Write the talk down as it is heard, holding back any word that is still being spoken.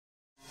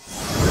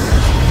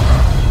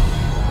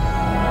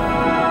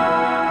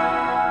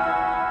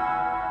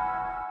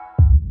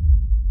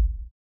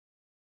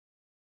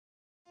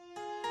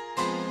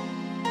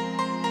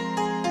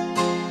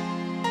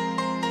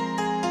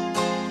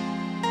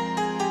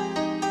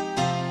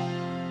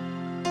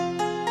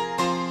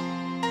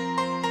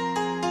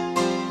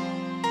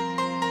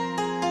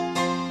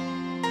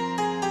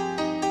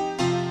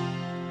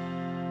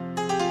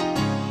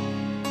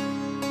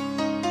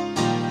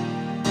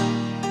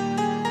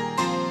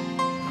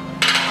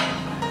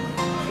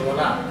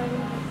না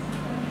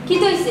কি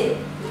হইছে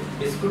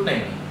বিস্কুট নাই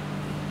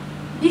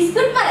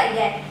বিস্কুট মারাই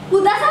যায়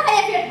কুদাসা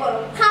খাইয়া পেট বড়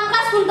খাম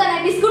কাজ শুনতা না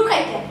বিস্কুট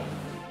খাইতে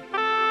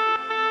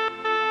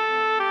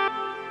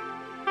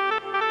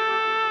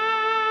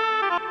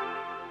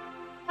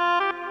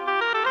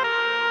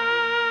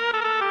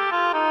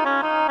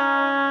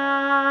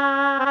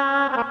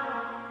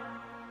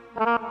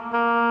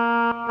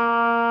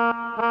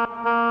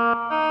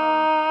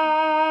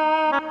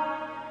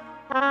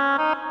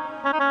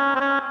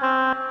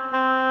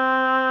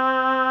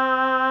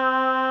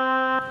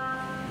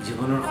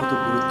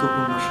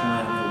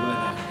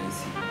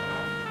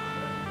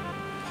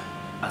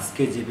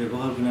যে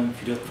ব্যবহারগুলো আমি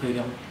ফেরত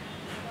পাইলাম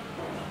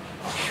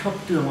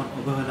সবটি আমার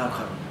অবহেলার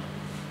কারণ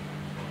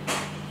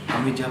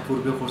আমি যা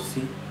পূর্বে করছি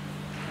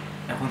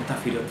এখন তা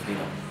ফেরত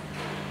পাইলাম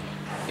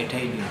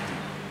এটাই নিয়তি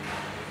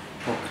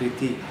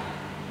প্রকৃতি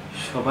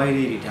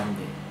সবাইরই রিটার্ন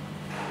দেয়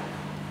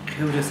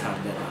কেউ যে ছাড়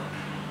দেয় না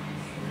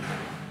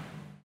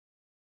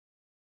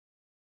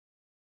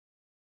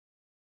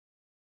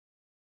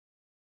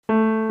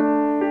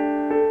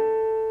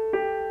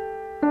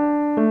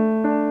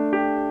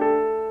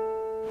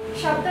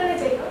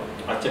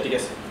আচ্ছা ঠিক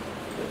আছে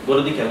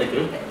বলে দি খেয়াল রেখো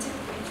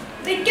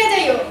দেখে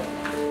যাইও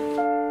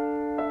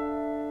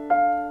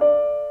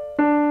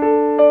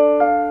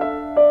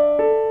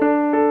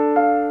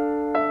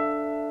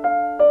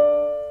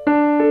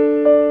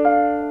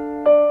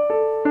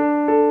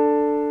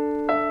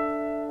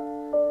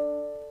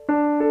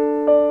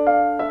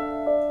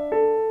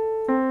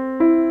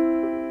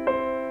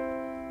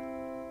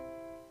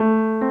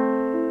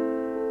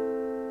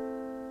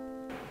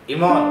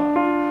ইমন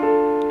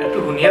একটু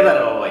শুনিয়ে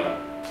দাঁড়াও ভাই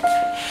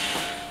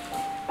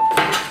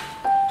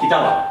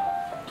কিতাবা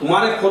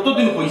তোমারে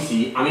কতদিন কইছি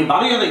আমি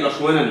বাড়িয়া যাইবার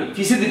সময় না নি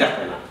ফিসে দি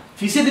ডাকতে না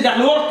ফিসে দি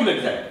ডাকলে ওর কি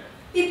লাগে যায়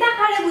ইতা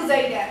খারে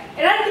বুঝাই দে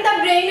এরার কিতা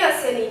ব্রেইন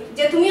আছে নি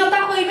যে তুমি ওটা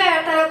কইবা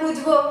আর তারা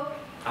বুঝবো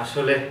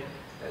আসলে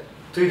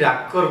তুই রাগ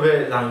করবে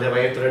জানলে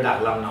ভাই তোরে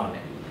ডাকলাম না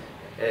অনেক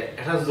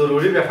এটা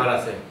জরুরি ব্যাপার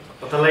আছে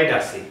কথা লাই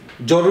ডাকছি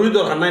জরুরি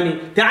দরকার নাই নি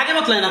তে আগে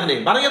বাতলাই না কেন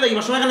বাড়িয়া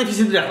যাইবার সময় কেন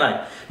ফিসে দি ডাকলাই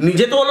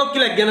নিজে তো অলক কি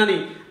লাগে না নি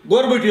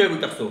গোর বইটিয়ে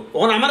বইতাছো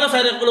তখন আমারও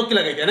সাইরে অলক কি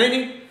লাগাইতে নাই নি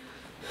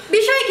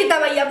বিষয় কি তা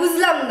ভাইয়া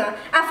বুঝলাম না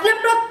আপনি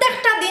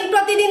প্রত্যেকটা দিন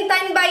প্রতিদিন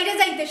টাইম বাইরে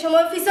যাইতে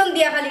সময় পিছন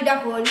দিয়া খালি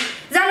ডাকুন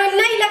জানেন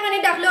না ইলাকানি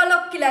ডাকলে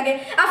অলক কি লাগে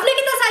আপনি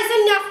কি তো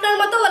চাইছেন না আপনার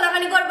মতো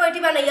ওলাকানি ঘর বইটি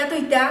বানাইয়া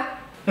তুইতা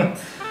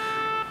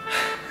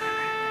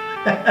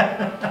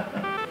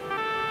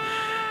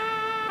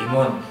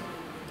ইমন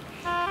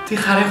তুই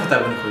খারে কথা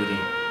বল কই রে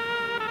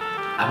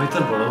আমি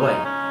তোর বড় ভাই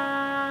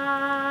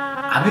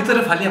আমি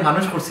তোরে ফালিয়া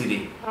মানুষ করছি রে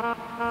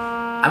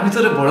আমি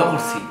তোরে বড়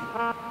করছি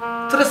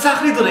তোরে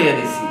চাকরি তোরে ইয়া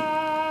দিছি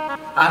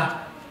আর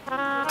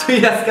তুই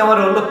আজকে আমার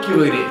হলো কি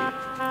হই রে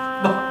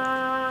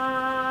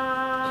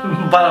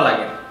ভালো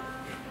লাগে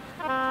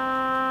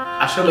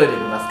আসলে রে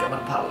আজকে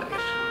আমার ভালো লাগে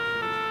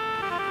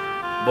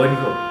বোন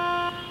গো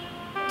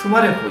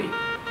তোমারে কই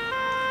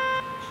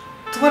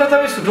তোমারে তো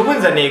আমি ছোট বোন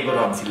জানি এই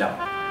গরম ছিলাম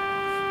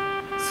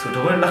ছোট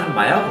বোন এখন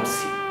মায়া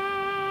করছি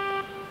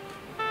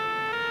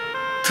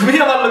তুমি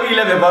আমার লোকে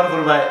ইলা ব্যবহার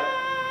করবা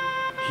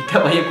এটা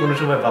ভাইয়া কোনো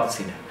সময়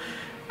ভাবছি না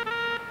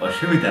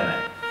অসুবিধা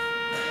নাই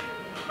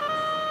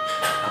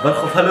আবার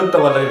কপালেও তো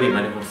আমার লাগে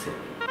বেমানি করছে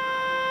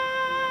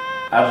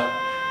আর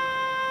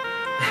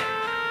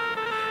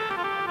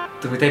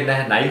তুমি তাই না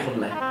নাই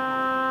করলাই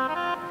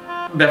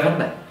ব্যাপার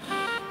নাই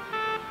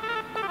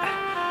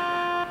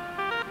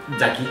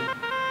জাকি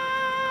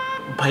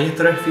ভাই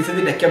তোরা ফিসে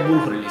দিয়ে ডাকিয়া ভুল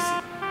করে নিছি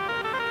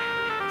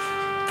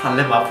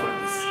ফাললে মাফ করে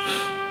দিছি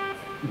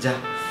যা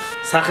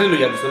চাকরি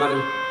লইয়া দিছো না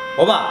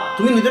বাবা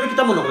তুমি নিজের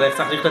কিতা মনে করো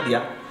চাকরিটা দিয়া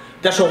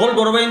যা সকল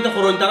বড় ভাই ইনতে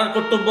করো তার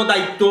কর্তব্য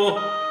দায়িত্ব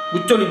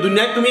বুঝছো নি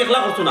দুনিয়ায় তুমি একলা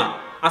করছো না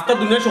আজকে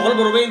দুনিয়ায় সকল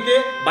বড় ভাই ইনতে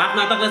বাপ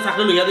না থাকলে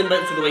চাকরি লইয়া দিন ভাই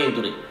ছোট ভাই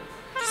ইনতরে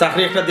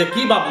চাকরি একটা দিয়ে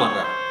কি বাপ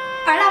মাররা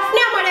আর আপনি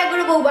আমার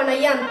এগর বউ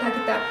বানাইয়া আন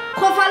থাকিতা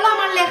খোফালো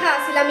আমার লেখা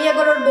আছিল আমি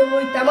এগরর বউ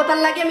হইতাম তার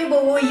লাগে আমি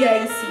বউ হইয়া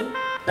আইছি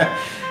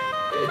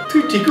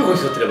তুই ঠিকই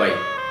কইছিস রে ভাই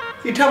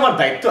এটা আমার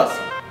দায়িত্ব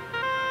আছে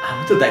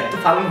আমি তো দায়িত্ব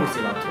পালন করছি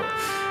মাত্র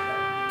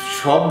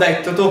সব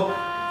দায়িত্ব তো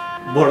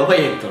বড় ভাই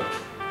এর তোর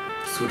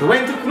ছোট ভাই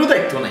তোর কোনো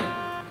দায়িত্ব নাই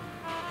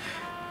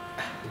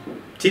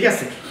ঠিক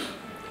আছে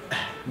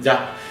যা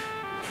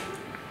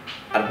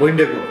আর বই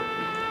দেখো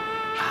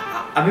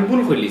আমি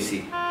ভুল করলিছি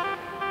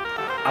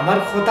আমার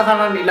কথা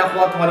খানা নীলা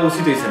হওয়া তোমার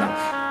উচিত হয়েছে না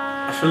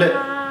আসলে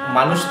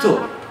মানুষ তো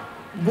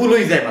ভুল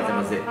হয়ে যায় মাঝে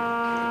মাঝে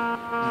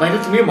বাইরে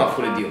তুমিও মাফ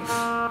করে দিও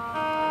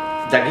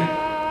জাগি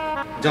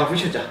যা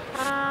অফিসে যা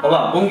বাবা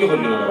ভঙ্গি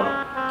করলি না বাবা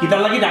কিতার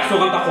লাগি ডাকছো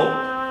ওখান তাকো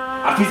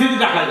আর ফিসে দি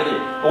ডাক লাগে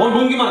ওখান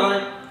ভঙ্গি মারা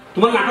নাই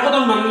তোমার নাটক তো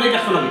মানলেই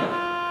ডাকছো না কিতা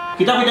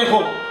কিতা কিতা খো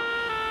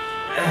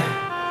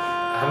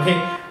আমি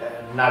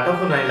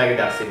নাটকও নাই লাগে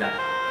ডাকছি না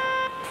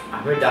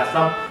আমি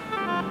ডাকলাম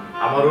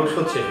আমার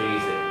ঔষধ শেষ হয়ে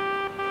গেছে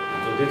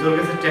যদি তোর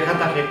কাছে টেকা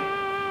থাকে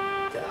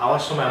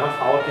আমার সময় আমার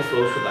পাওয়ার কিছু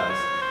ওষুধ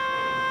আনিস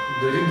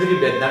দুদিন ধরে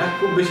বেদনাটা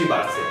খুব বেশি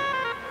বাড়ছে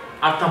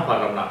আরতাম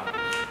পারলাম না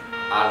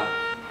আর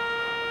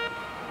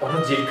অন্য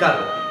জিলকার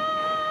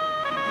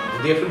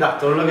যদি একটু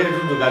ডাক্তারের লগে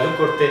একটু যোগাযোগ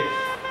করতে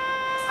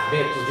আমি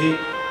যদি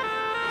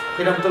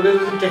সেরকম তবে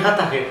যদি টেকা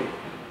থাকে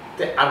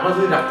আরবার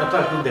যদি ডাক্তারটা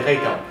একটু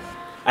দেখাইতাম।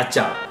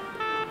 আচ্ছা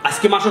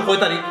আজকে মাসের কয়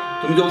তারিখ?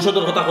 তুমি যে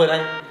ঔষধের কথা কই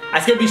রাই,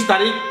 আজকে 20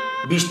 তারিখ।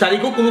 20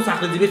 তারিখও কোনো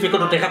চাকরিজীবী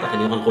পেকেটও টেকা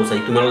থাকেনি। এখন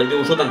কোথায় তোমার লাগে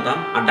ঔষধ আনতাম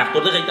আর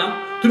ডাক্তার দেখাইতাম,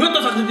 তুমিও তো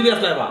চাকরিজীবী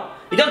আসলে বা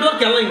এটা তোমার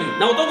খেয়াল নাইনি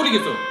না? অত বলি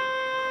গেছো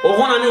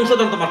ওখন আমি ঔষধ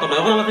আনতে পারতাম না,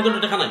 এখন আমার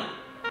পেকেটও টেকা নাই।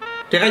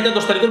 টেকাইটা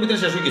 10 তারিখের ভিতরে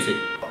শেষ হয়ে গেছে।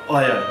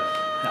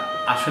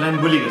 আসলে আমি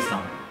বলি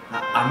গেছিলাম,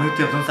 আমিও তো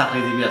এখন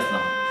চাকরিজীবী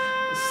আসলাম।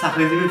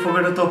 চাকরিজীবীর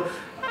পকেটে তো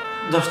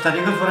 10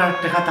 তারিখের পরে আর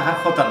টেকা থাকার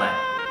কথা নাই।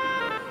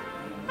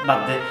 বাদ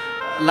দে,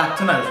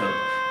 লাগতো না ওষুধ।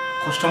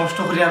 কষ্ট মষ্ট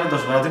করে আরো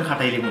 10-12 দিন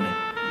খাটাইলি মনে,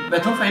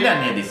 বেতন পাইলে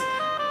আনিয়ে দিস,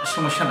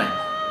 সমস্যা নাই।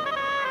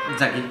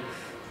 যাকি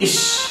ইস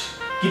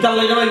কিতাল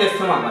লাগে ভাই,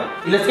 লেসকা মার ভাই,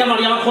 লেসকা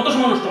মারি আমার কত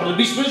সময় নষ্ট করতো,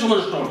 20 মিনিট সময়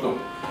নষ্ট করতো।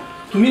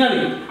 তুমি না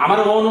নাকি আমার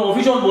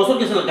অফিস ওর বছর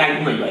গেছিল গাড়ি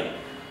ঘুমাই ভাই,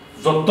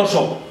 যত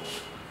সব।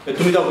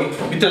 তুমি যাও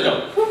ভিতরে যাও।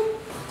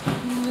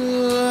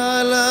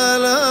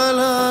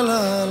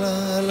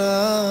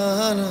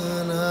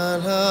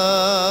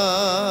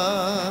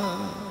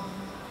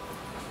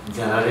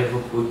 যারে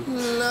বুকুত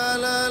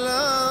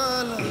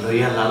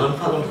লইয়া লালন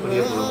পালন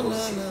করিয়া বড়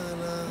করছি,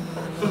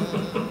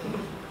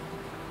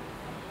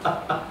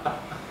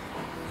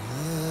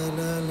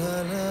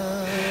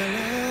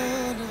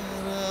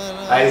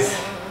 আইস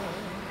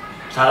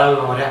সারা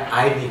আমারে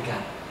আই নিকা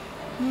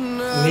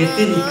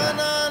নীতি নিকা,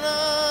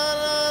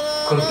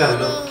 কোনটা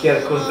লক্ষ্মী আর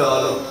কোনটা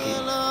অলক্ষ্মী,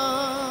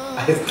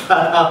 আইস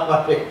তারা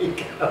আমারে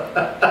নিকা।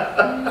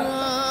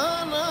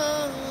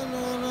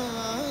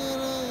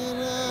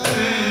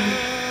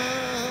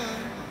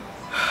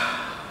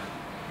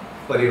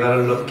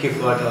 পরিবারের লক্ষ্মী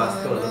ফুয়াটা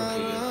আসতে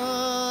অলক্ষ্মী।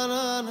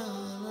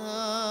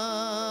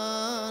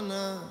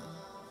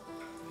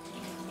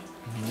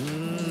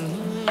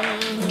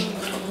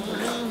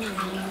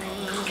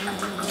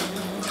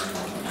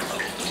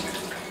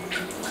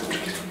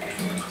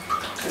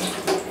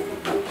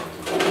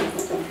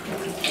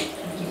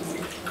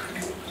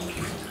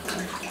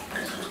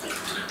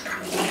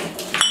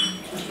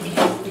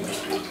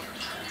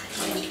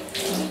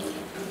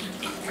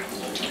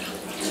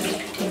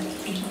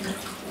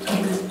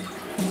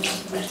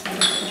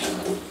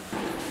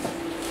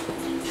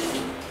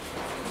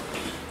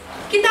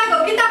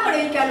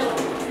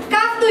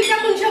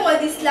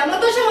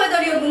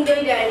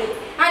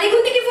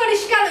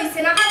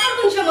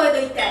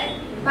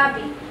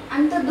 ভাবি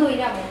আমি তো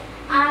দইরামো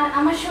আর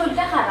আমার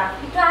শরীরটা খারাপ,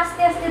 একটু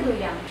আস্তে আস্তে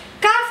দইরাম।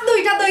 কাফ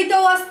দুইটা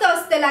দইতেও আস্তে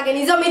আস্তে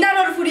লাগেনি,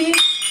 জমিদারর ফুরি।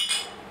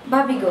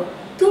 ভাবি গো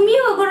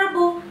তুমিও ওগরের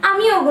বউ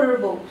আমিও ওগরের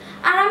বউ,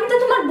 আর আমি তো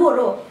তোমার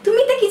বড়,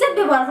 তুমি তো কি যা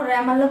ব্যবহার করে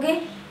আমার লগে।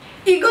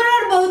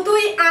 ইগরের বউ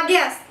তুই আগে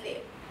আসলে,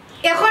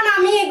 এখন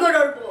আমি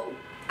ইগরের বউ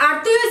আর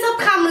তুই সব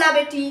খামলা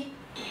বেটি।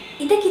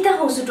 এটা কিতা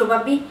হও ছোট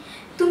ভাবি,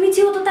 তুমি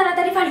যে অত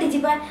তাড়াতাড়ি পাল্টে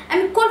যাবা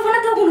আমি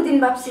কল্পনাতেও কোনোদিন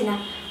ভাবছি না।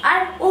 আর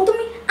ও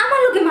তুমি আমার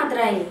লগে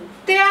মাত্রায়নি।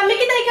 তে আমি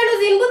কি তাই কেন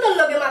জিনবু তোর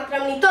লগে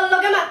মাত্রাম নি, তোর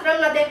লগে মাত্রাম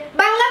না দে,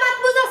 বাংলা মাত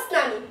বুঝাস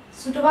না নি।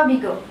 ছোট ভাবি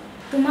গো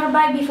তোমার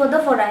ভাই বিপদ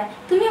পড়ায়,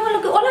 তুমি আমার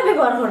লগে ওলা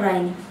ব্যবহার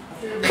করায়নি।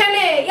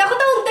 খানে এখন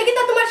তো উনতে কি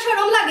তোমার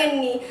শরম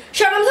লাগেননি?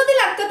 শরম যদি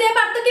লাগতো তে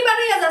পারতো কি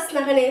বাড়িয়া যাস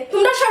না খানে?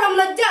 তোমরা শরম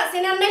লজ্জা আছে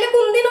না, নাইলে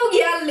কোনদিনও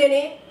গিয়া আনলে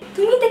নে।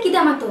 তুমি তো কি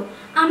দামাতো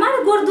আমার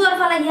গোর দুয়ার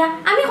ফালাইয়া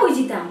আমি কই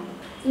যেতাম।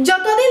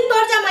 যতদিন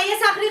তোর জামাইয়ে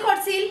চাকরি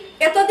করছিল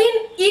এতদিন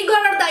ই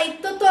ঘরের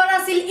দায়িত্ব তোর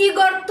আছিল, ই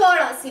ঘর তোর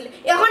আছিল।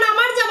 এখন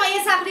আমার জামাইয়ে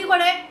চাকরি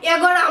করে, এ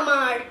ঘর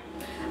আমার।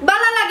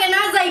 বালা লাগে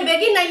না যাইবে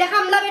কি, নাইলে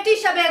খামলা বেটি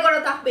হিসাবে এ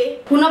ঘরে থাকবে।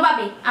 শুনো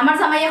ভাবি আমার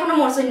জামাই এখনো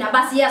মরছই না,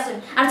 বাঁচিয়ে আসুন,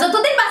 আর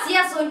যতদিন বাঁচিয়ে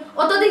আসুন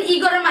অতদিন ই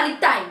ঘরের মালিক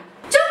তাই।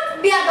 চুপ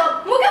বিয়াদব,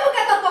 মুখে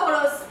মুখে তর্ক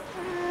করস।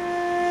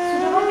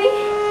 ছোট ভাবি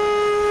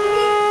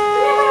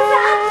তুমি আমার উপরে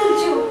হাত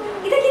তুলছো,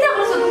 এটা কি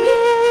করছো তুমি?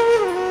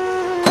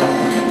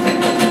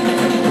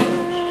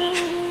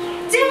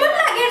 যেমন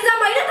লাগের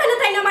জামাইরা তাইলে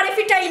তাই না মারে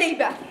ফিটাই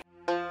লইবা।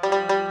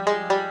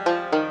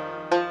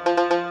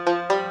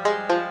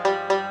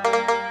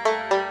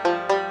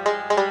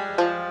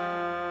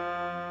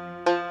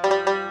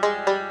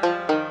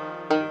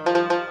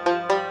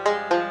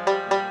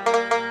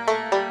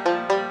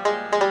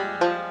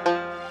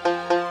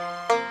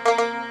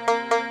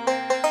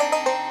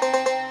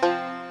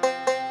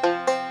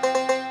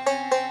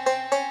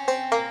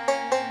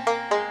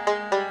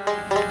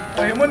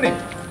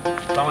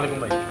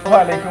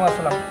 ওয়ালাইকুম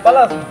আসসালাম, ভালো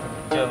আছেন?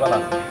 ভালো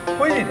আছে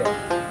কই দিতে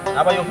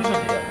না ভাই, অফিসে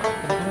দিয়া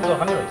তুমি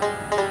দোকান নেই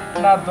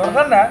না,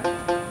 দরকার না,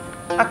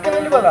 আক্কেল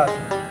আলী ভালো আছে।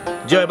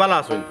 জয় ভালো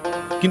আছেন,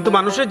 কিন্তু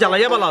মানুষের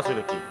জ্বালাইয়া ভালো আছে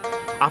নাকি?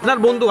 আপনার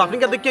বন্ধু আপনি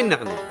কা দেখেন না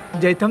কেন?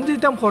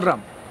 যেতাম করলাম,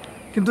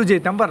 কিন্তু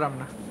যেতাম পারলাম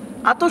না,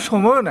 আর তো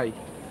সময়ও নাই।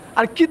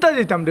 আর কিতা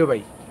যেতাম রে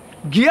ভাই,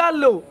 গিয়া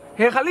আনলেও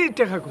হে খালি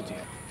টেকা খুঁজে।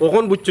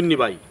 কখন বুঝছেন নি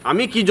ভাই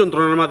আমি কি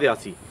যন্ত্রণার মাঝে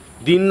আছি?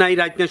 দিন নাই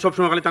রাত নাই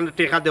সবসময় খালি তাদের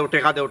টেকা দেও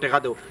টেকা দেও টেকা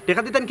দেও,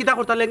 টেকা দিতেন কিতা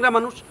করতে লেগরা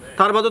মানুষ,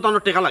 তার বাদেও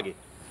তার টেকা লাগে,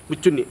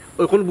 বুঝছেন নি?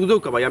 ওইখন বুঝেও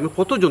কা ভাই আমি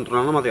কত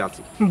যন্ত্রণার মাঝে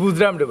আছি।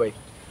 বুঝলাম রে ভাই,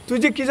 তুই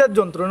যে কি যার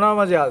যন্ত্রণার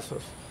মাঝে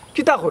আসস,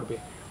 কিতা করবে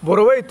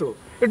বড় ভাই, তো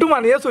একটু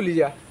মানিয়া চলি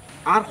যা।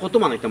 আর কত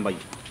মানাইতাম ভাই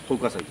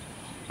হৌকা চাই,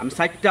 আমি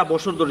 4টা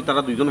বছর ধরে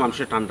তারা দুইজন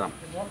মানুষের টানরাম,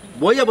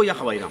 বইয়া বইয়া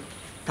খাওয়াইরাম,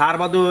 তার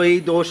বাদেও এই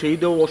দো সেই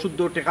দো ওষুধ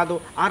দো টেকা দো,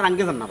 আর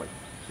আঙ্গে যান না ভাই,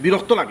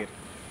 বিরক্ত লাগে।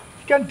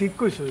 কেন ঠিক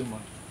কইছো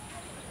ইমন,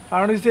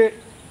 কারণ হচ্ছে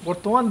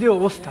বর্তমান যে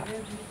অবস্থা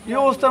এই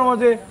অবস্থার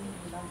মাঝে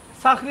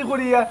চাকরি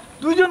করিয়া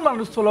দুইজন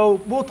মানুষ চলাও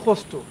বহুত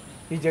কষ্ট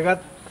এই জায়গাত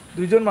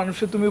দুইজন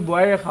মানুষে তুমি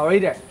বয়ে খাওয়াই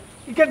দেয়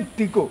ইখান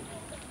টিকো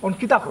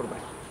অনকিতা করবে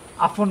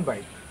আপন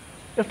ভাই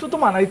একটু তো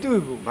মানাইতে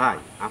হইব ভাই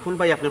আপন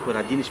ভাই আপনি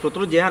করা জিনিসপত্র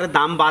যে হারে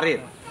দাম বাড়ে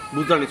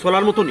বুঝলানি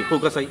চলার মতো নি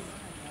কৌকা চাই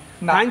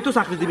না আইন তো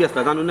চাকরি দিবি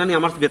আসলা জানুন না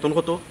আমার বেতন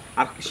কত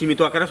আর সীমিত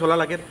আকারে চলা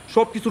লাগে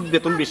সব কিছুর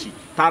বেতন বেশি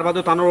তার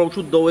বাদে তানোর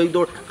ওষুধ দৌ এই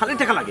দৌড় খালি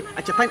টাকা লাগে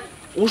আচ্ছা তাই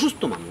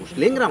অসুস্থ মানুষ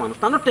লেংরা মানুষ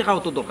তানোর টাকা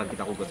হতো দরকার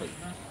কিতা কৌকা চাই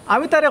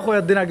আমি তারে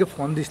কয়েকদিন আগে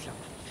ফোন দিছিলাম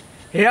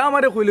হে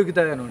আমারে কইল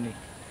কিতা জানি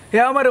হে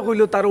আমারে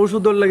কইল তার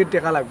ওষুধের লাগে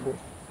টাকা লাগবো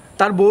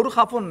তার বউর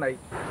কাপড় নাই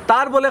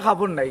তার বলে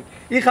কাপড় নাই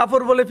এই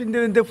কাপড় বলে পিনতে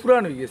পিনতে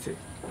পুরান হয়ে গেছে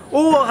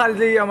ও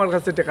খালি আমার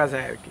কাছে টাকা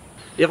চায় আর কি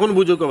এখন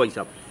বুঝো কে ভাই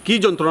সাহেব কি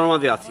যন্ত্রণার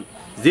মাঝে আছি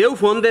যেও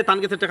ফোন দেয় তান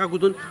গেছে টাকা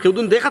গুতুন কেউ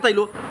দিন দেখা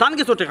তাইলো তান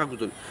গেছো টাকা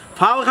গুতুন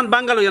ফাও এখন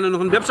বাঙ্গাল হইয়া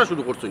এখন ব্যবসা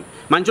শুরু করছেন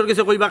মানুষের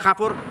গেছে কইবা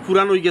কাপড়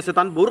পুরান হয়ে গেছে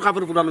তান বউর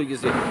কাপড় পুরান হয়ে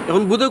গেছে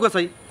এখন বুঝো কে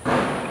চাই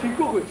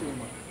ঠিকও কইছি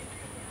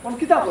কোন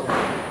কিতা করবো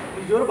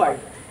নিজের ভাই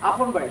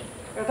আপন ভাই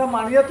এটা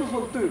মানিয়া তো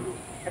চলতে হইব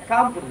এক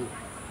কাম করবো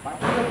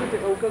মানুষের কাছে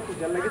টাকা উকা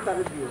খুঁজার লাগে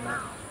তাকে দিও না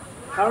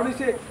কারণ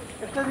হচ্ছে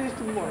একটা জিনিস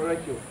তুমি মনে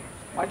রাখিও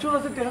মানুষের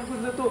কাছে টাকা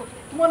খুঁজলে তো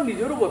তোমার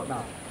নিজেরও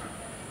বদনাম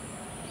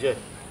যে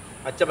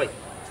আচ্ছা ভাই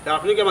তা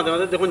আপনি কি মাঝে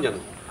মাঝে দেখুন জানো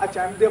আচ্ছা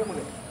আমি দেখুন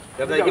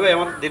দাদা কি ভাই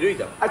আমার দেরি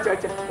হইতা আচ্ছা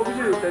আচ্ছা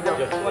অফিসে যেতে যাও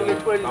জি। তোমার লেট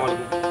করে নিও।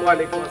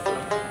 ওয়ালাইকুম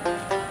আসসালাম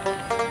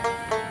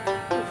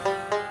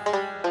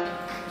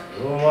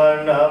তোমার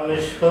নাম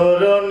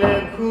স্মরণে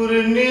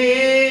ঘূর্ণি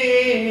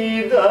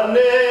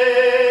দানে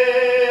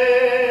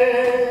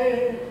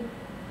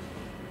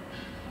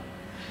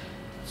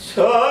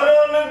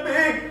স্মরণ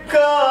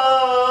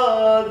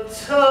বিখ্যাত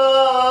ছায়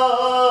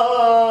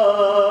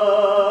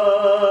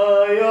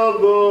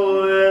গো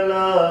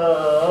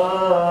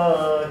এলাহি।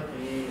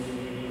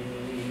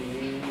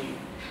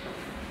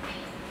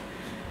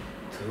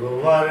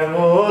 তোমার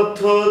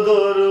মতো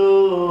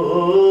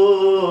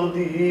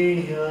দরদি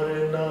আর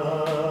না,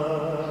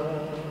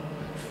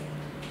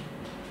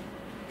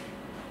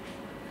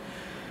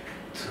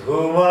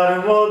 তোমার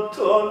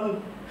মতন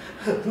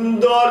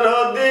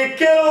দরদি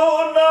কেউ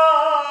না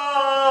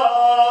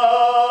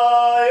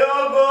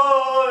গো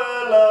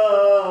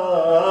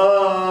এলাহি।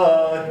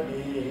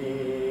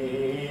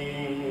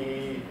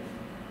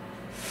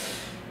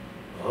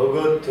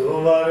 ওগো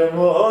তোমার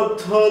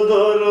মতো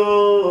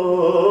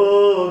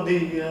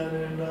দরদি আর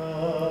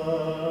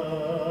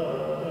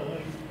নাই।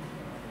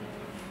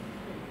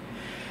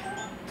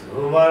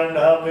 তোমার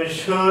নাম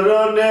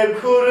স্মরণে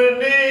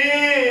ঘূর্ণি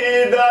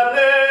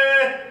দানে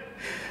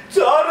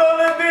চরণ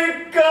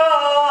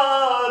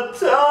বিখ্যাত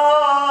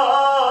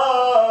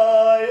ছায়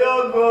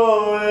গো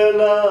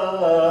এলাহি।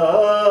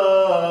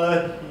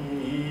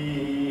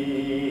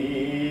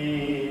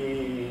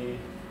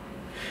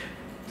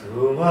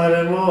 তোমার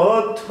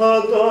মতো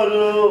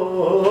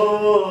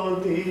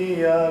দরদি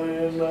আর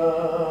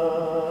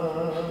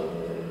নাই।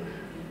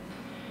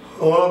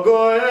 ও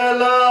গো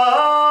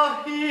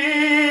এলাহি,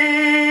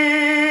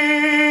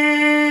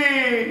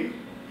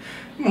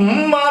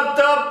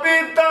 মাতা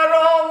পিতার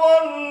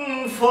মন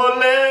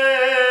ফলে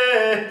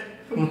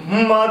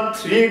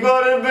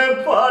মাতৃগর্ভে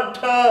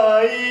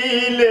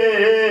পাঠাইলে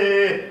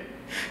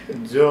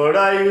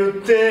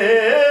জড়াইতে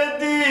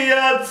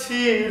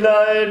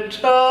দিয়াছিলায়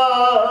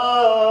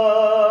ঠাই।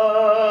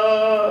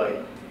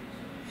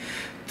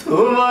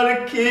 তোমার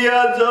কি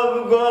আজব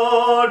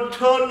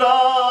ঘটনা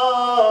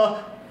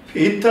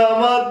পিতা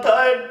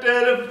মাতায়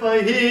টের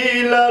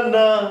পাইলা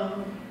না।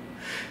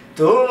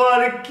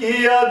 তোমার কি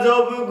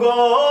আজব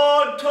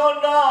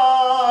ঘটনা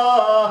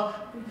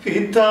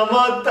পিতা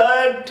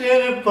মাতায়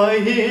টের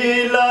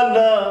পাইলা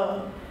না।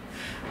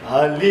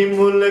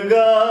 আলিমুল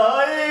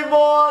গায়ব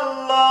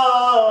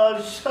আল্লাহর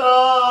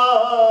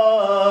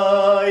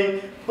সাই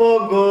ও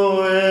গো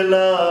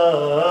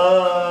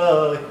এলাহি।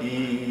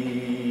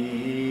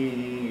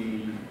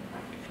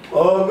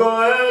 ও গো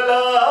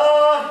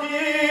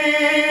এলাহি,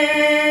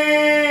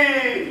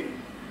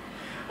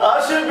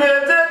 আসবে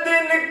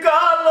যেদিন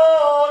কালো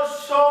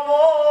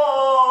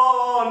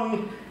সমন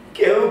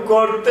কেউ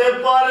করতে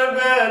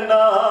পারবে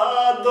না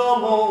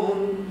দমন।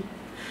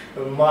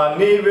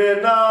 মানিবে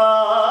না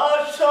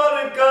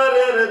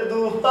সরকারের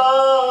দুহাই।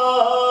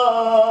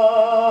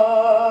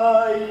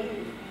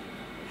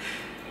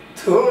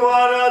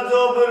 তোমার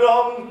আজব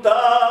রং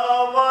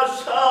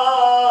তামাশা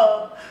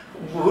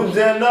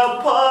বুঝে না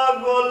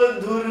পাগল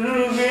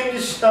দূরবীন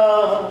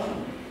শাহ।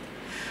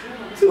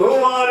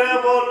 তোমার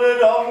এমন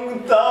রং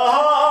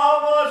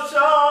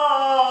তামাশা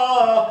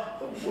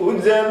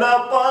বুঝে না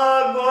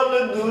পাগল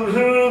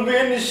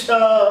দূরবীন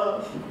শাহ।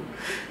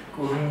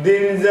 কোন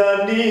দিন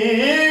জানি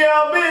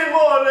আমি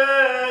মরে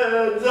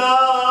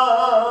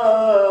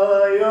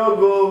যাই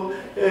গো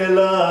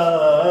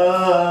এলাহি।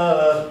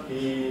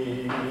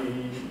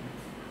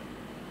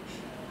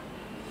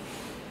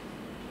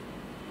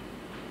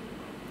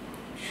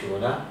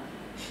 সোনা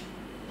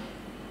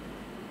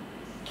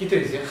কি তো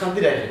হয়েছে? শান্তি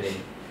রাখে নেই।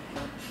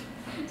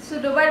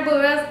 ছোট ভাই বউ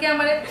আজকে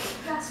আমারে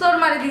সর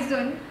মারি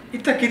দিছেন।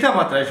 ইতা কিতা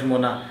মাত্রায়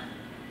সুমনা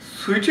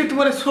সুইটে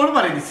তোমার সোর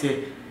মারি দিছে,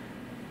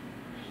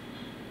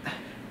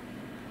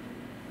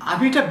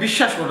 আমি এটা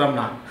বিশ্বাস করলাম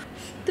না।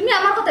 তুমি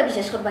আমার কথা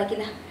বিশ্বাস করবা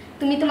কিনা?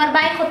 তুমি তোমার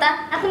ভাইয়ের কথা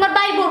আর তোমার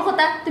ভাই বোর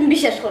কথা তুমি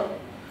বিশ্বাস করো।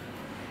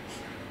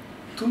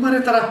 তোমারে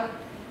তারা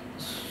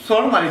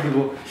সোর মারি দিব,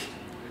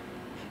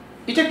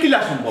 এটা কিলা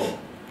সম্ভব?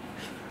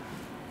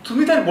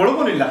 তুমি তার বড়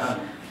বোনের লাগা,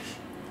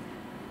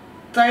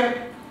 তাই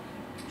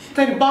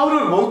তাই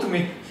বাউরের বউ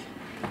তুমি,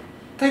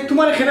 তাই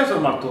তোমার খেলা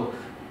সোর মারতো।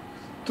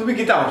 তুমি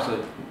কিতা করছো?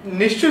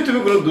 নিশ্চয়ই তুমি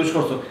কোনো দোষ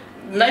করছো,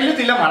 নাইলে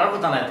তিলা মারার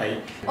কথা নাই। তাই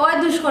ওই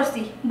দোষ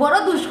করছি, বড়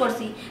দোষ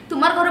করছি।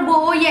 তোমার ঘরে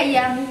বউ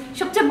ইয়া আমি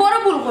সবচেয়ে বড়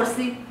ভুল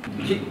করছি।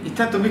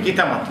 এটা তুমি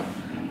কিতা মাতো,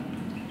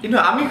 কিন্তু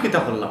আমি কিতা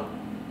করলাম?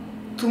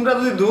 তোমরা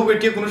যদি দু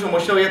বেটিয়ে কোনো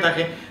সমস্যা হয়ে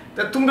থাকে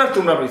তা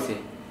তোমরা রয়েছে,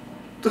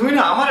 তুমি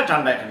না আমার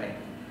ঠান্ডা এখানে,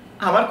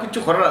 আমার কিছু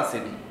করার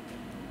আসেনি।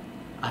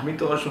 আমি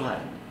তো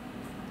অসহায়,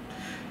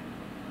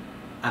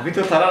 আমি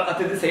তো তারা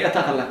হাতে দিয়ে সেইয়া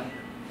থাকা লাগে,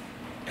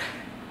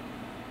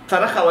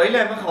 তারা খাওয়াইলে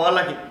আমি খাওয়া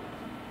লাগে,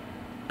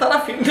 তারা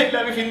ফিনটাইলে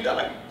আমি ফিনটা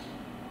লাগে।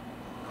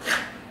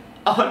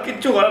 আমার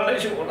কিচ্ছু করার নাই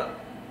শুভনা,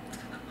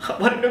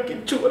 আমার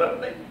কিচ্ছু করার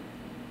নাই,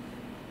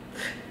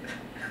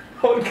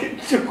 আমার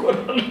কিচ্ছু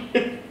করার নাই।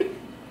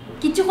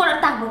 কিছু করার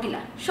থাকবো কিনা?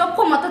 সব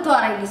ক্ষমতা তো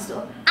হারাই নিছো,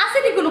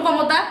 আসেনি কোনো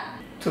ক্ষমতা?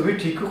 তুমি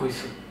ঠিকই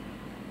কইছো,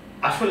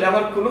 আসলে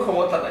আমার কোনো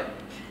ক্ষমতা নাই,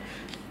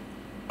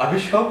 আমি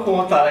সব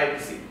ক্ষমতা হারাই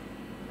গেছি।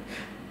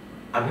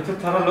 আমি তো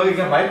তারা লগে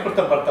গিয়ে মাইল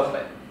করতে পারতাম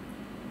না,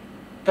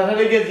 তারা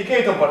লগে গিয়ে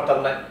জিজ্ঞাইতে পারতাম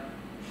না,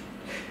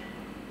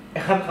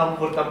 এখন কাম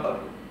করতাম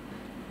পারবো,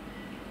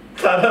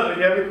 তারা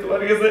লগে আমি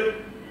তোমার কাছে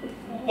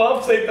মাপ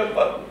চাইতাম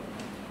পারবো।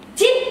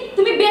 জি,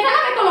 তুমি বেটা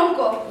নামে কলঙ্ক।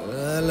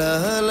 লা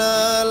লা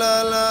লা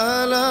লা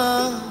লা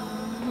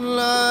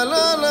লা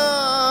লা লা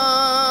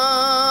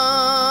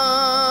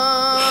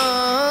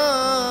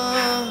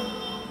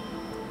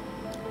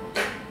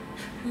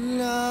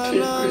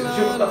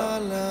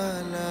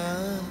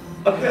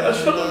আমি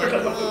আসলে বেটা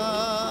নামে,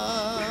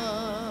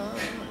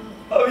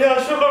 আমি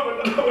আসলে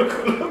বেটা নামে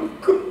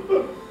কলঙ্ক।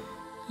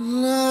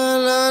 লা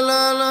লা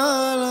লা লা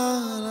লা লা।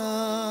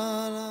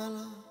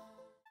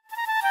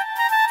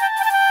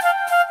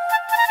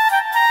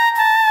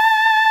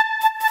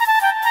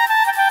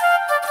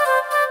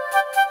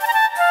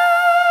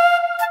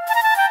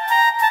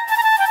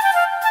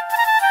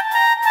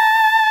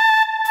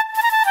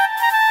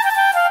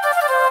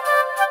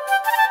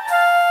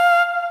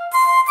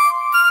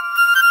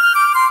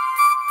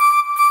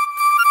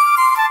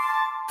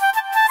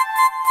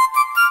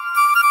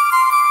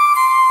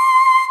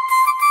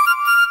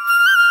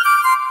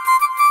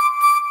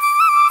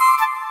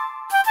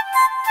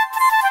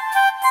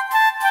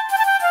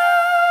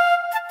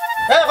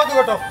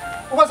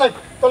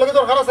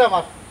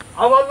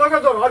 আমার লগে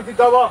দরকার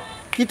কিতাবা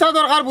কিতা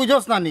দরকার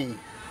বুঝস নানি?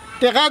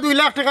 টেকা 2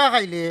 লাখ টাকা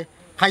খাইলে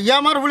খাইয়া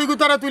আমার ভুলি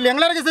গুতারে তুই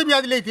লেংলার কাছে বিয়া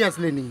দিলে ইতি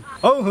আসলে নি?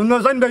 ও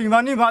শুনছেন বে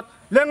ইমানি ভাত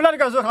লেংলার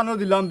কাছে খানো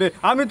দিলাম বে,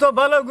 আমি তো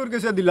বালাগুর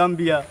কাছে দিলাম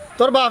বিয়া।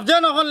 তোর বাপ যে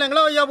নখন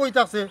লেংলা হইয়া বই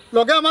থাকছে,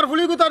 লগে আমার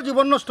ভুলি গুতার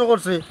জীবন নষ্ট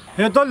করছে।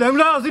 হে তো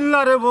লেংলা আসিল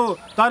না রে বউ,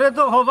 তারে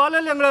তো হবালে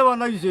লেংলা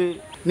বানাইছে।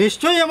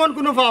 নিশ্চয়ই এমন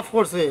কোনো পাপ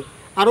করছে,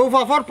 আর ও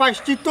পাপর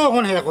প্রায়শ্চিত্ত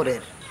এখন হে করে।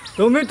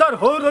 তুমি তার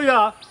হৌ রইয়া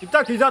ইতা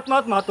খিজাত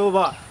মাত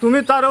মাতবা, তুমি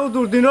তারও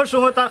দুর্দিনের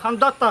সময় তার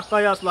খান্দাত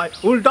তাকাই আসলাই,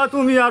 উল্টা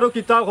তুমি আরো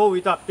কিতা হও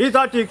ইতা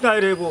ইতা ঠিক নাই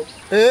রে বউ।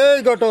 এই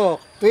গটক,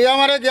 তুই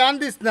আমারে জ্ঞান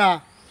দিস না,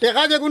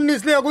 টেকা যেগুন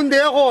নিসলে এগুন দে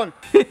এখন।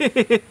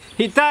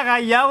 ইতা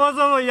গাইয়া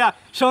বজম হইয়া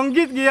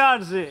সঙ্গীত গিয়া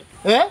আসছে।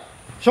 এ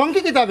সঙ্গী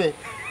কিতাবে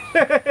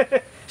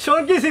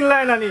সঙ্গী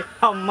চিনলাই নানি,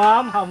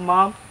 হাম্মাম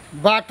হাম্মাম।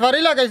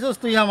 বাটফারি লাগাইছস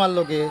তুই আমার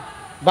লগে,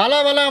 বালা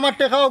বালা আমার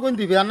টেকা অগুন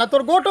দিবি, আর না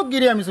তোর গোটক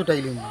গিরি আমি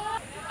ছুটাইলিম।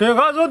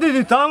 টেকা যদি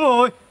দিতাম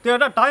ওই তো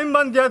একটা টাইম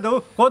বান দিয়া দেও,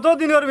 কত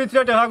দিনের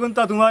ভিতরে টেকা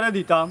গুনতা তোমারে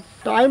দিতাম।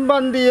 টাইম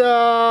বান্ধিয়া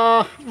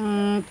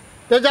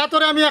তে যা,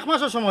 তোরে আমি 1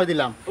 মাসের সময়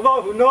দিলাম।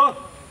 শুনো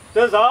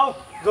তে যাও,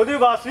 যদি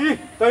বাঁচি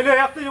তাইলে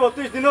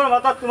 31-32 দিনের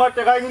মাথায় তোমার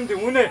টেকা গুন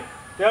দিমুনে,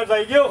 তার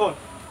যাই গিয়ে এখন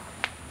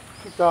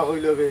কিতা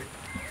হইল বে।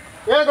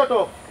 এ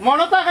গটক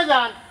মনে থাকে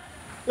যান,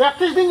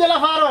 31 দিন গেলে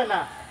পার হয়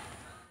না।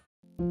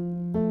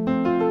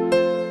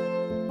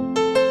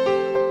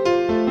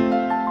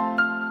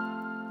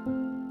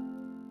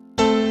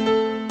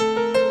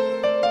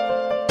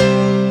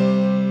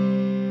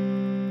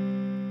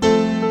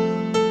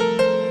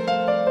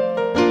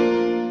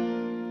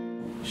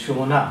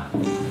 সুমনা,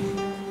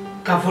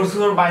 কাপড়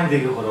চোপড় বাইরে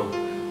দেখে করো,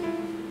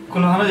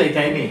 কোনোখানে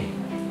যাইতাইনি?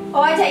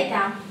 ওই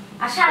যাইতাম,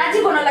 আর সারা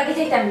জীবন লাগে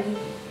যাইতাম নি।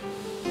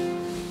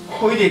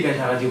 কই যাইতা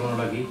সারা জীবন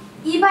লাগি?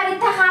 ই বাড়িতে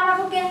থাকা আমার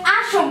পক্ষে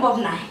আর সম্ভব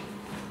নাই।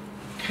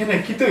 কেন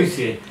কি তো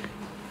হইছে?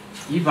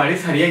 ই বাড়ি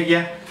ছাড়িয়া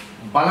গিয়া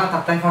বালা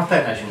তাতাই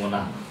ফারতাই না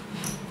সুমনা।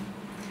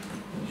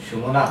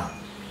 সুমনা,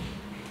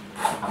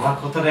 আমার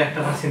কথাটা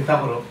একটাবার চিন্তা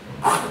করো।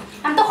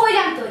 আমি তো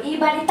কইলাম তো ই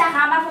বাড়িতে থাকা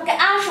আমার পক্ষে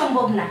আর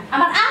সম্ভব না,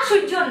 আমার আর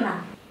সহ্য না।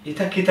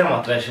 এটা কিতা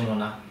মাত্রায়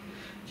সুমনা?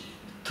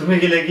 তুমি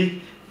গেলে কি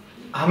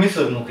আমি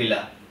চোর মুকিলা?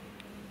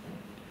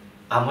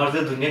 আমার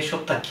যে দুনিয়ায়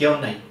সব তাকিয়াও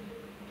নাই,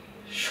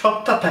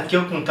 সবটা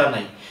তাকিয়াও কোনটা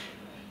নাই।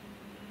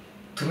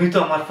 তুমি তো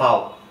আমার পাও,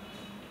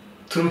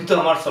 তুমি তো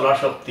আমার চলার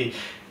শক্তি।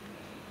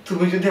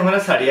 তুমি যদি আমার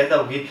ছাড়িয়া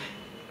যাও কি,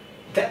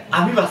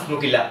 আমি বাঁচবো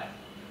কিলা?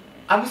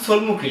 আমি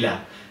চলমুখিলা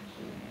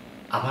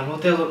আমার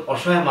মতে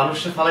অসহায়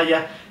মানুষের ফালাইয়া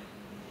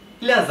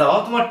ইলা যাওয়া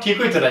তোমার ঠিক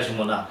হইতো না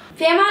সুমনা।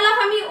 ফেমালাফ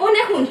আমি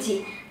অনেক শুনছি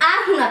আর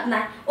শুনাত না,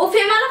 ও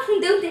ফেমালাফ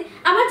শুনতে শুনতে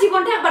আমার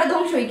জীবনটা একবারে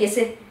ধ্বংস হয়ে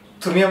গেছে।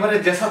 তুমি আমারে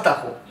জেসা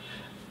থাকো,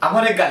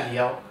 আমারে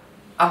গালিয়াও,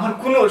 আমার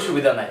কোনো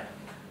অসুবিধা নাই।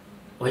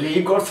 বলে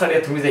এই ঘর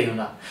ছাড়িয়া তুমি যাইও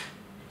না।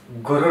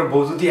 ঘরের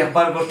বউ যদি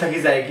একবার ঘর থাকি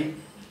যায় কি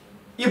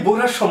এই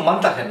বউরার সম্মান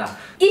থাকে না।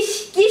 ইস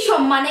কি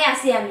সম্মানে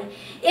আছি আমি,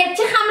 এর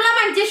চেয়ে হামলা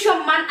মানুষের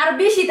সম্মান আর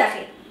বেশি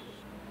থাকে।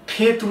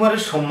 সে তোমার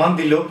সম্মান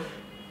দিল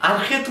আর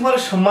সে তোমার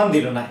সম্মান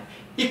দিল না,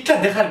 একটা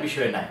দেখার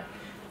বিষয় নাই।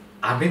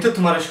 আমি তো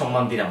তোমার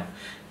সম্মান দিলাম,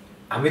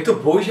 আমি তো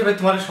বউ হিসেবে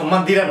তোমার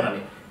সম্মান দিলাম না,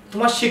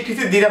 তোমার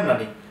স্বীকৃতি দিলাম না।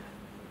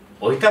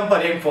 ওইতাম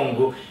পারি আমি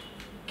পঙ্গু,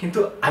 কিন্তু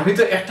আমি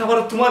তো একটা বড়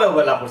তোমার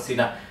অবহেলা করছি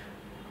না,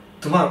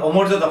 তোমার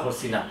অমর্যাদা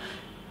করছি না।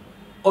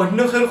 অন্য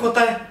কেউ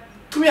কথায়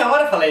তুমি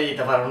আমার ফেলাই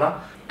যেতে পারো না।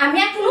 আমি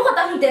আর কোনো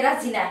কথা শুনতে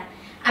রাজি না।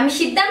 আমি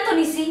সিদ্ধান্ত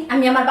নিছি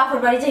আমি আমার বাপর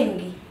বাড়ি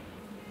যাইমগি।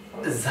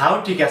 যাও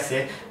ঠিক আছে,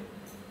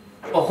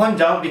 ওখান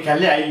যাও,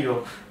 বিকালে আইও।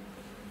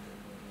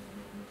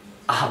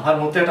 আমার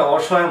মতো একটা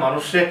অসহায়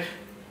মানুষে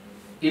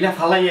ইলা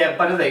ফালাইয়া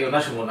একবারে যাইও না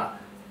সুমনা,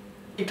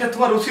 এটা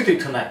তোমার উচিত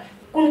হইতো না।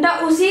 কোনটা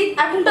উচিত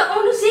আর কোনটা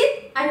অনুচিত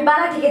আমি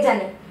বালা থেকে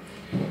জানি,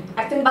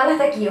 আর তুমি বালা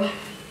থাকিও।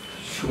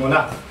 সুমনা,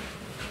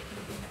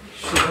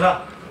 সুমনা,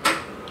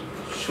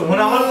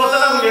 সুমনা, আমার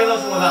কথাটা ভুলিয়ে দাও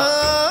সুমনা।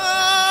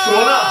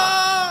 সুমনা,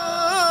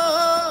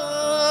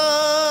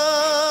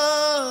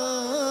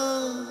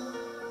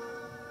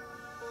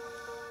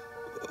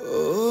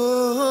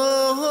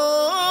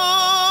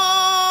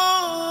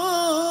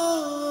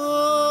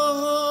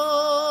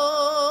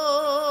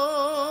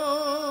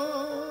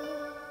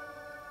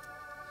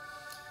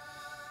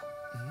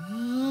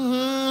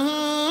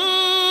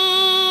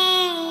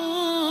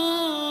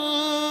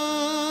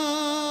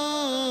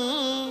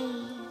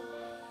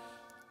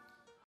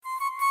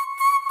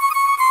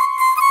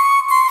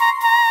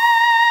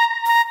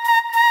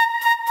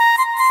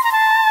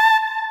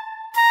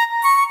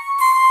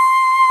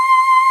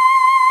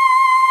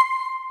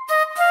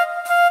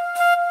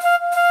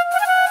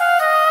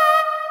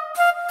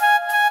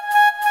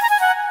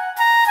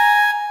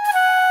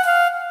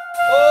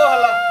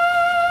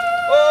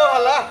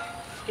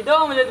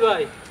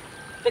 ভাই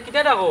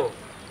কিতা ডাকো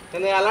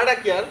এনে আলাদা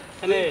কি আর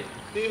এনে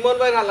তুই ইমন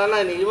ভাই হালা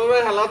নাই নি? ইমন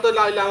ভাই হালা তো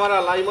লাইলে আমার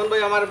হালা। ইমন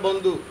ভাই আমার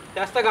বন্ধু।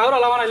 রাস্তা গাঁর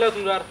আলামা নাইলে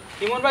তোমরা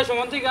ইমন ভাই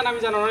সম্বন্ধে কেন আমি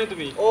জানো না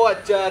তুমি? ও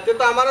আচ্ছা, তে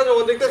তো আমারও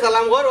জমন দেখতে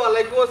সালাম কর।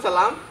 ওয়ালাইকুম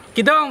আসসালাম।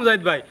 কিতা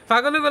মুজাহিদ ভাই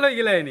পাগল গলে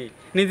গেলাই নি?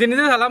 নিজে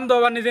নিজে সালাম দাও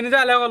আর নিজে নিজে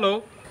আলে গলো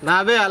না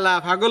বে আলা,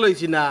 পাগল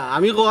হইছি না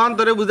আমি। কখন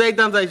তোরে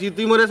বুঝাইতাম চাইছি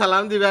তুই মোরে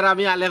সালাম দিবি আর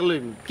আমি আলেক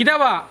লইম। কিতা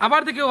বা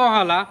আবার থেকে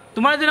কহালা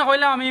তোমার যেন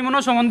কইলাম আমি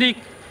ইমনের সম্বন্ধিক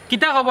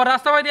কিতা খবর?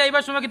 রাস্তা বাইরে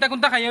আইবার সময় কিতা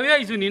কোনটা খাইয়া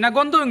আইছো নি না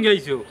গন্ধ হঙ্গে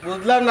আইছো?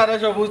 বুঝলাম না রে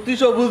সবুজ, তুই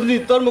সব বুঝলি?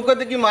 তোর মুখে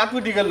দেখি মাত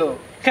ফুটি গেল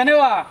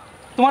কেনেওয়া?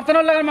 তোমার তো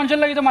লাগার মানুষের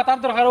লাগি তো মাথার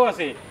দরকারও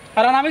আছে,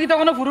 কারণ আমি কিতা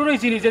কোনো ফুরু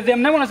রইছি নি যে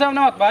যেমনে মনে আছে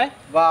এমনি মাত পাই।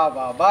 বাহ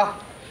বাহ বাহ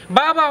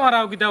বা বা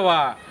মারাও কিতা বা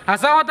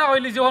হাসা কথা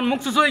কইলি যে মুখ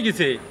চুচ হয়ে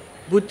গেছে।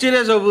 বুঝছি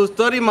রে সবুজ,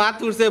 তোরই মাত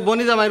উঠছে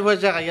বনি জামাইয়ের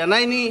পয়সা খাইয়া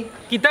নাই নি?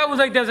 কিতা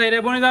বুঝাইতে চাই রে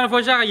বনি জামার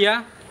পয়সা খাইয়া?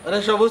 আরে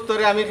সবুজ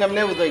তোরে আমি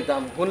কেমনে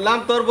বুঝাইতাম? শুনলাম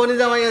তোর বনি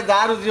জামাইয়া যা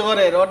রুজি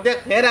করে অর্ধেক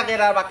ফের আগে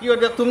আর বাকি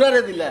অর্ধেক তোমরা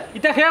রে দিলা।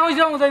 ইতা খেয়া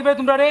কইছো মুজাহিদ ভাই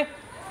তোমরা রে?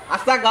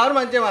 আস্তা গাঁর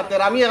মানুষে মাতে,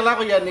 আমি একলা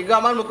কইয়া নি গো,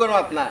 আমার মুখের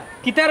মাত না।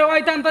 কিতা রে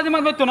আইতা আন্তাজি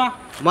মাত বাইতো না?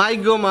 মাই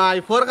গো মাই,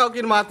 ফোর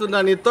কাউকির মাত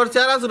নানি। তোর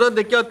চেহারা সুরত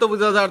দেখে অত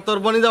বুঝা যার তোর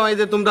বনি জামাই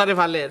যে তোমরা রে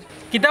ফালের।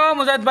 কিতা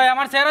মুজাহিদ ভাই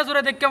আমার চেহারা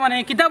সুরে দেখকে মানে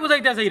কিতা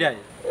বুঝাইতে চাই রে?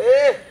 এ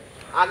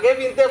আগে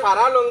বিনতে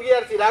ফারা লঙ্গি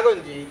আর চিরা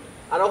গঞ্জি,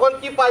 আর এখন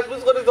কি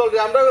পাঁচপুস করে চলবে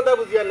আমরা কথা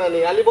বুঝিয়ার নানি।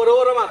 আলি বড়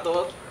বড় মাত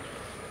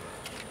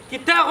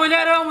কিতা কইলে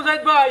রে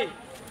মুজাহিদ ভাই?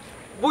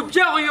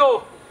 বুঝা কইও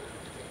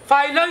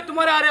ফাইলাই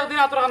তোমার আর একদিন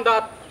আতর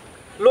খান্দাত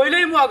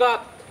লইলেই মু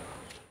আগাত।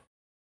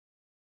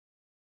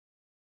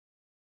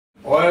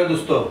 ওই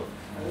দোস্ত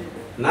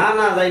না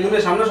না যাইমু রে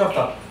সামনের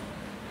সপ্তাহ।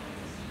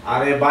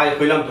 আরে ভাই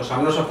কইলাম তো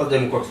সামনের সপ্তাহ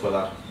যাইমু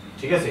কক্সবাজার,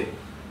 ঠিক আছে?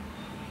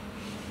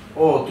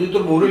 ও তুই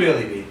তোর বউরে লিয়া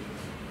দিবি?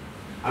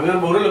 আমি আর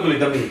বউরে লোক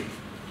লিতাম নি।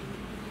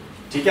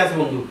 ঠিক আছে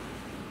বন্ধু,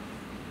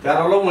 তার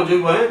হলো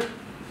মজুব। হ্যাঁ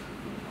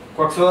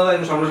কক্সবাজার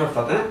যাইমু সামনের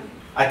সপ্তাহ। হ্যাঁ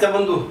আচ্ছা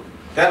বন্ধু,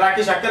 তার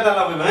রাখি সাক্ষাৎ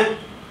আলাপ হইব। হ্যাঁ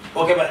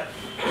ওকে বাই।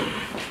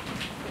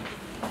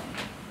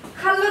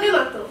 খাল্লগে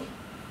মাতো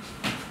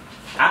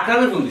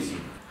আকরামে ফোন দিছি।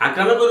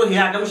 আকরামে কইলো হে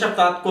আগামী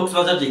সপ্তাহ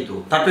কক্সবাজার যাইতো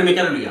তার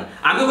প্রেমিকার লইয়া।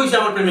 আমি কইছি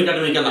আমার প্রেমিকা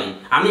নাই,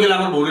 আমি গেলে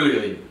আমার বউরে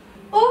লইয়া যাইব।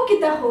 ও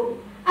কিতা হো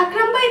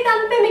আকরাম ভাই তান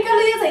প্রেমিকা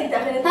লইয়া যাইতা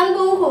কেন? তান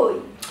বউ হই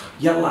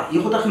ইয়াল্লা এই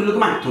কথা শুনলে তো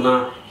মানতো না।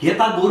 হে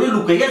তার বউরে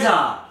লুকাইয়া যা।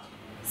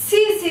 সি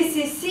সি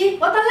সি সি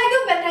ওটা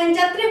লাগেও বেটাইন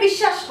যাত্রে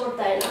বিশ্বাস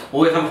করতে হয় না। ও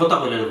এখন কথা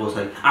কইলে না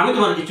কোসাই, আমি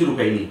তোমার কিছু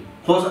লুকাইনি।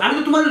 আমি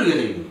তো তোমার লইয়া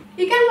যাইনি।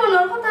 ইকান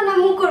মনের কথা না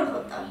মুখর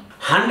কথা?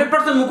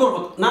 100% মুখর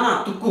কথা না, না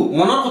তুকু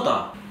মনের কথা।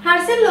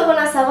 হারসের লগন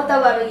আসা কথা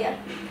বারইয়া।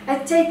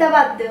 আচ্ছা ইতা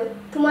বাদ দেও,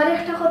 তোমার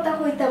একটা কথা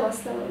কইতাম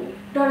আসলাম আমি,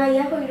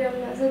 ডরাইয়া কইরাম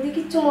না যদি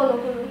কিচ্ছু মনে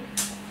করো।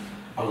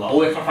 আল্লাহ ও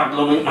একটা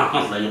পাগলাম মাথা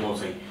লাইনে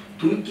কোসাই।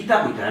 তুমি কিতা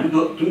কইতা? আমি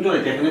তুমি তো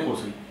এখানে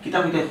কোসাই কিতা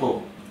কইতা কো?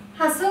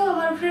 হাসো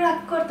আমার উপরে রাগ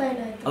করতাই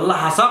না। আল্লাহ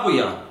হাসা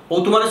কইয়া ও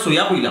তোমারে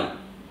সইয়া কইলাম,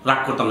 রাগ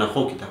করতাম না।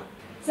 কো কিতা?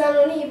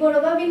 জানো নি বড়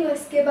ভাবি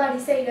নসকে বাড়ি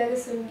সাইরা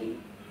গেছুন কি?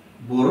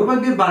 বড়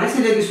ভাইয়ের বাড়ি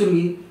ছেড়ে গেছো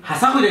নি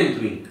হাসা কইরা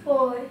তুমি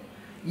ওই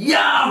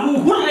ইয়া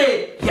হুরে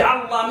ইয়া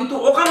আল্লাহ আমি তো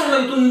ওখানে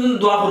লাগি তুমি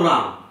দোয়া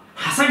করলাম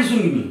হাসা গেছো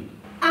নি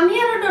আমি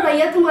আর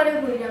ডরাইয়া তোমারে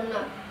কইরাম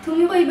না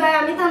তুমি কইবা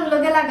আমি তার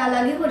লগে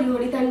লাগালাগি হরি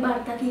হরি তাই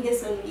বার্তা কি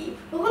গেছন কি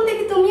ওখান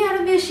থেকে তুমি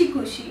আরো বেশি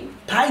খুশি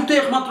তাই তো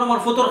একমাত্র আমার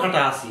ফতর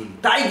কাটা আছিল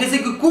তাই গেছে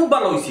কি খুব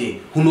ভালো হইছে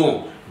শুনো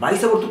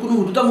ভাইসাবর তো কোনো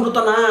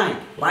হুটুতা নাই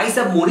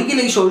ভাইসাব মরে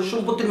গেলে এই শরীর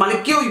সম্পত্তির মালিক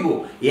কে হইব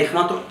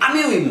একমাত্র আমি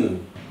হইমু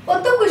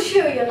অত খুশি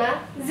হইও না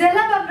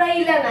জেলা বাবরা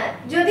ইলা না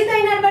যদি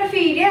তাই না আবার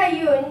ফিরে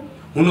আইয়ন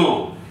শুনো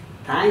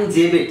তাই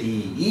যে বেটি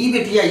ই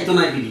বেটি আইতো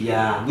না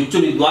বিরিয়া বুঝছো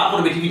নি দোয়া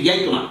করে বেটি বিরিয়া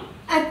আইতো না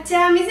আচ্ছা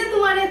আমি যে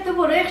তোমার এত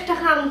বড় একটা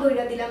কাম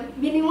কইরা দিলাম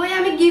বিনিময়ে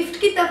আমি গিফট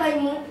কিতা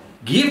পাইমু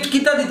গিফট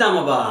কিতা দিতাম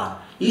বাবা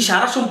এই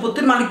সারা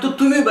সম্পত্তির মালিক তো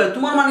তুমি ভাই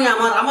তোমার মানে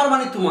আমার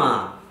মানে তোমার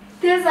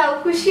তে যাও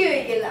খুশি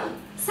হয়ে গেলাম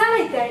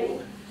সালাইতে আইনি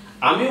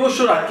আমি অবশ্য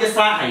রাতকে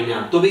চা খাই না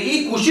তবে এই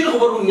খুশির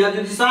খবর শুনিয়া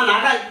যদি চা না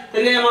খাই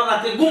তাহলে আমার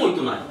রাতে ঘুম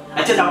হইতো না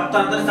আচ্ছা যাও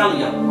তাড়াতাড়ি চা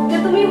লইয়া তে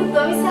তুমি উঠো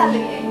আমি চা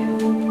লই আইনি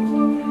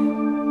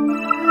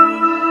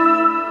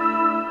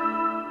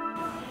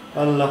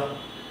আল্লাহ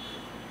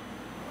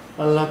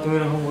আল্লাহ তুমি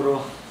রহম করো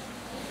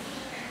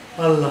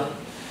আল্লাহ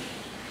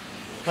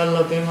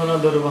আল্লাহ তুমি মানা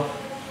ধরবা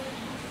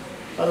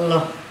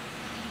আল্লাহ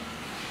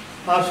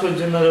আর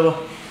সহ্য না রেবা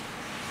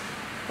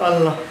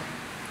আল্লাহ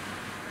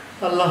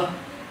আল্লাহ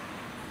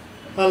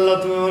আল্লাহ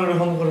তুমি আমার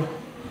রহম করো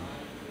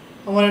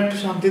আমার একটু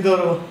শান্তি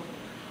ধরবা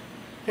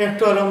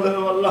একটু আরাম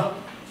ধরো আল্লাহ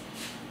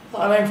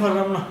আর আমি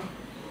পারলাম না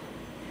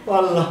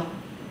আল্লাহ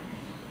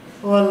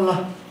আল্লাহ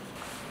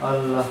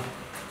আল্লাহ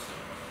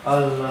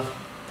আল্লাহ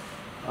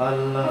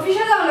আল্লাহ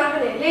অফিসে যাও না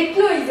করে লেট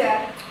নই যা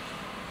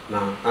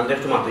না আন্তে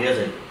একটু মাথাইয়া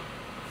যাই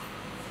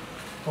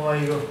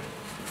ওই গো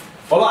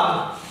বাবা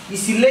এই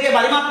সিল্লাইয়ে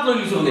বাড়ি মাত্র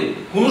লইলিছ নে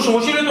কোনো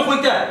সমস্যা হলে তো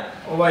কইতা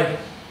ও ভাই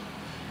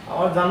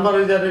আমার জানবার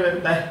হয়ে যাবে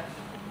তাই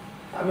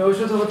আমি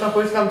ঔষধ কথা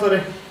কইছিলাম তোরে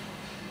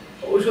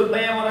ঔষধ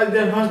নাই আমার আজ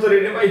 1.5 মাস ধরে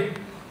রে ভাই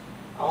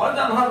আমার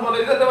জানবার বলে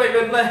যেতে ভাই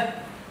নাই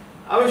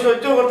আমি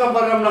সহ্য করতে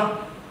পারলাম না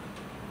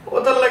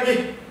ওটার লাগি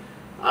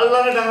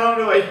আল্লাহরে ডাকলাম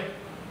রে ভাই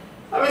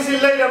আমি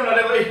সিল্লাইলাম না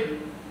রে ভাই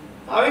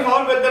আমি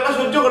খাওয়ার বেদনাটা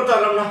সহ্য করতে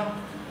পারলাম না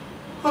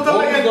ওটার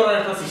লাগি ধরার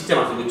একটা সিস্টেম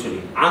আছে বুঝছো নি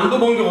আমি তো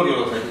বঙ্গ করিও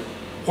না তাই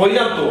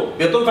কইলাম তো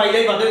বেতন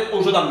পাইলেই বাদে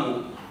ঔষধ আনবো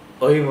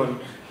ওই মন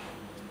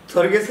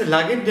তোর কাছে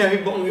লাগেন যে আমি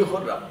বঙ্গি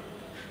করলাম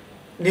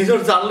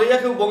নিজের জান লইয়া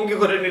কেউ বঙ্গি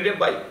করে নিরে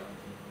ভাই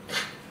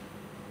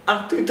আর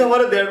তুই তো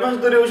আমার 1.5 মাস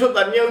ধরে ওষুধ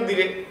আনিয়াও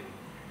দিলে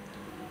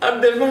আর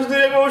 1.5 মাস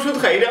ধরে আমি ওষুধ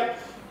খাইরা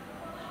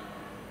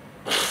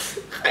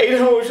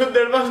ওষুধ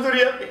 1.5 মাস ধরে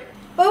আমি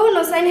ও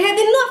নসাইন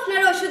হেদিন নো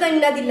আপনার ওষুধ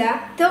আইনা দিলা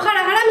তো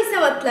খাড়া খাড়া মিছা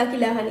মাতলা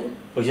কিলা খানি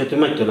পয়সা তুমি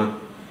মাইতো না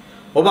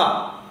ওবা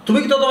তুমি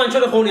কি তো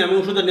মানুষের খোনি আমি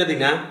ওষুধ আনিয়া দিই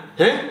না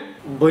হ্যাঁ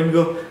বোন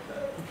গো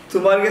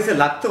তোমার কাছে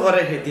লাগতো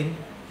পারে সেদিন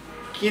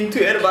কিন্তু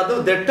এর বাদেও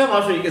 1.5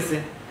 মাস হয়ে গেছে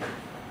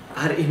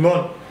আর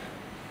ইমন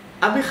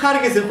আমি খার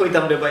গেছে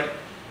কইতাম রে ভাই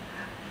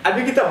আমি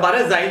কিতা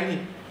বারে যাইনি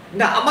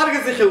না আমার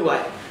কাছে কেউ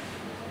আয়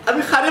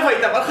আমি খারে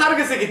পাইতাম আর খার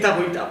গেছে কিতা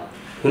হইতাম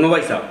শুনো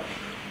ভাই সাহেব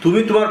তুমি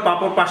তোমার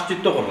পাপর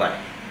প্রাশ্চিত্য করলাই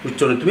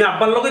বুঝছো না তুমি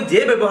আব্বার লগে যে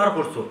ব্যবহার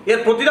করছো এর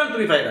প্রতিদান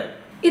তুমি পাইলাই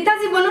ইতা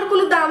জীবনের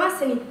কোনো দাম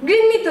আছে নি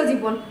গৃহীত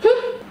জীবন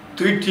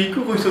তুই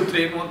ঠিকই কইছ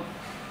রে ইমন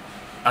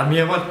আমি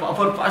আমার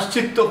বাপর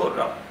প্রাশ্চিত্য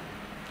করলাম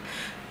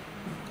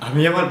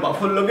আমি আমার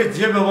বাপর লগে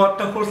যে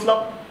ব্যবহারটা করলাম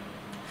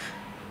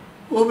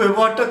ও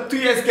ব্যবহারটা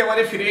তুই আজকে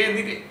আমারে ফিরিয়ে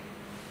দিলে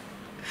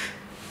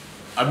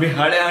আমি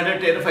হাড়ে হাড়ে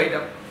টের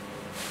পাইলাম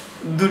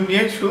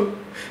দুনিয়ায় সুখ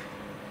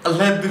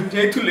আল্লাহ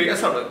দুনিয়ায় তুলে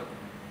গেছে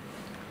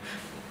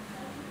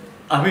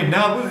আমি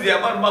না বুঝি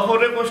আমার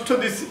বাপরে কষ্ট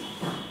দিছি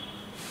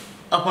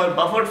আমার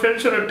বাপর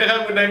পেনশনের টাকা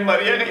গুনাই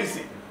মারিয়া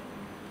গেছি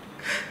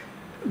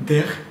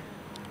দেখ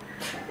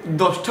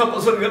 10টা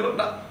বছর গেল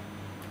না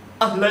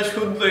আল্লাহ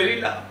সুদ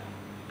লইলা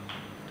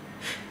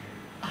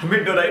আমি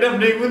ডরাইলাম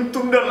নেই গুণ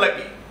তুমি ডর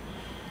লাগি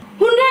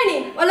হুনরাইনি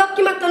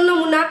অলক্কি মাত্র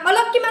নমুনা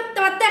অলক্কি মাত্র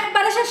মাত্র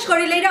একবারে শেষ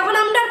করিলে এখন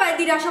আমরার বাই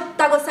দিরা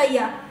সপ্তাহ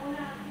গোসাইয়া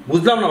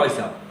বুঝলাম না ভাই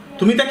সাহেব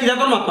তুমি তা কি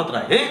জাতর মাত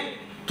মাত্রায় হ্যাঁ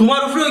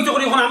তোমার উপরে হইতো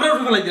করি এখন আমরা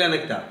উপরে ফেলাই দিলেন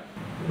একটা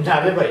না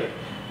রে ভাই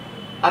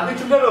আমি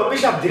তোমার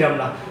অভিশাপ দিলাম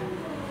না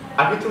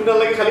আমি তোমার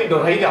লাগে খালি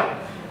ডরাইলাম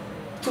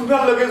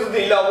তোমার লগে যদি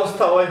এই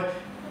অবস্থা হয়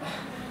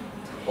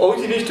ওই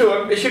জিনিসটা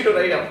আমি বেশি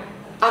ডরাইলাম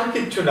আর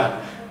কিচ্ছু না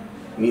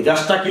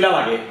মিজাজটা কিলা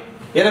লাগে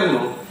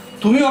এরকম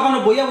তুমি ওখানে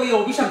বইয়া বইয়া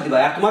অভিশাপ দিবা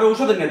আর তোমার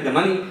ঔষধের নিতে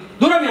মানে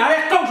ধরো আমি আর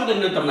একটা ঔষধের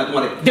নিতাম না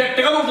তোমার 1.5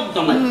 টাকা ঔষধ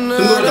দিতাম না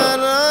তুমি বলে দাও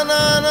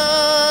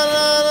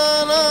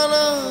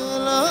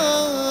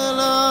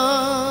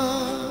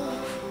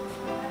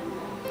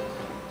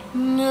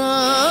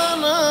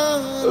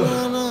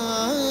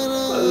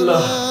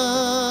আল্লাহ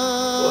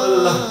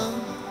আল্লাহ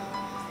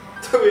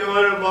তুমি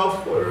আমার মাফ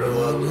করো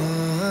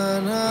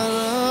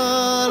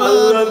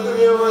আল্লাহ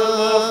তুমি আমার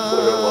মাফ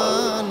করো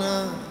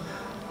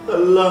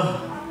আল্লাহ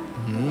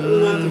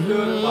আল্লাহ তুমি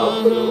আমার মাফ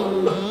করো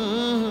আল্লাহ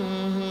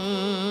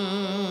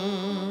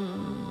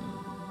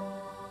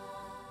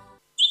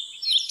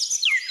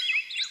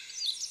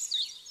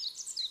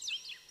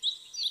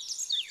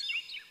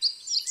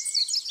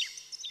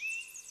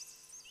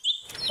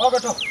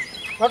বেটো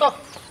বেটো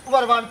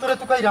ওবার বা আমি তোরে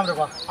তুকাইরাম রে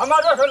বা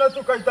আমার আসলে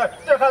তুই কইতা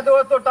টাকা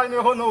দেওয়ার তো টাইম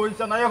এখনো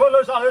হইছে না এখনো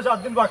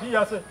 7.5 দিন বাকি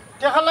আছে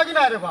টেকা লাগি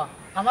না রে বা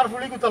আমার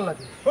ফুলি কুতার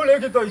লাগে ফুলে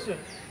কি তো হইছে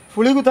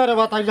ফুলি কুতা রে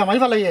বা তাই জামাই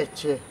ফালাই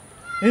যাচ্ছে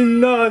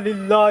ইন্না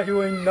লিল্লাহি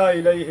ওয়া ইন্না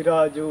ইলাইহি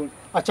রাজিউন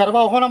আচ্ছা রে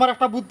বা ওখানে আমার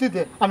একটা বুদ্ধি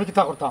দে আমি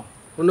কিতা করতাম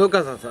কোনো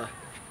কাজ আছে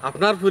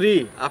আপনার ফুরি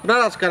আপনার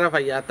আজকারা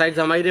ভাইয়া তাই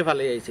জামাইরে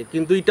ফালে আইছে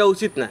কিন্তু এটা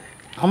উচিত না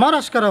আমার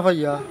আশকারা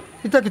ভাইয়া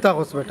কিতা কিতা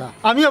করছ বেটা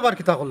আমি আবার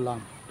কিতা করলাম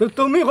তো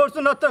তুমি করছো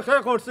না তো সে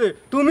করছে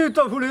তুমি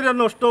তো ফুলিরে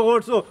নষ্ট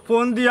করছো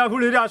ফোন দিয়া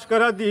ফুলিরে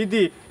আশকারা দি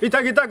ইটা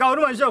কিতা গাঁর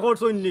মাইসা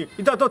করছো নি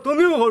ইটা তো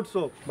তুমিও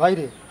করছো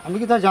ভাইরে আমি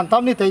কিতা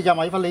জানতাম নি তাই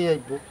জামাই ফালাই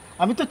আইব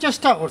আমি তো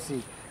চেষ্টা করছি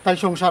তাই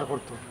সংসার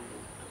করতো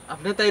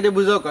আপনি তাইরে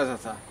বুঝাও কাজ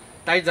আছে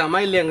তাই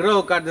জামাই লেংরা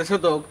হোক আর দেশে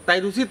হোক তাই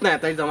উচিত না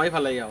তাই জামাই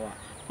ফালাই যাওয়া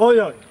ওই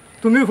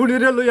তুমি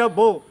ফুলিরে লইয়া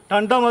বউ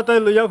ঠান্ডা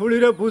মাথায় লইয়া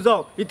ফুলিরে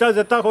বুঝাও ইটা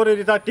যেটা করে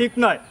ইটা ঠিক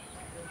নাই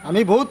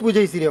আমি বহুত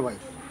বুঝাইছি রে ভাই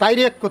তাই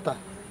রে এক কথা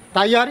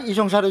তাই আর এই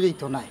সংসারে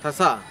যেত নাই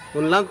চাচা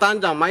শুনলাম তার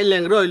জামাই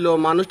লেংরা হইলো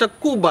মানুষটা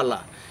খুব ভালা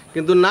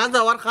কিন্তু না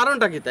যাওয়ার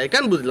কারণটা কি তাই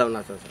কেন বুঝলাম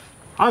না চাচা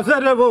আছে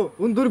রে বউ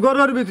উন্দুর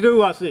ঘরের ভিতরেও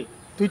আছে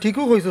তুই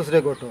ঠিকও কইছস রে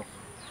গটো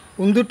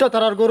উন্দুরটা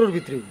তারার গরুর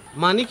ভিতরে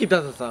মানি কিতা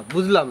চাচা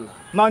বুঝলাম না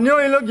মানিও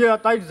এলো গিয়া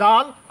তাই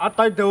জাল আর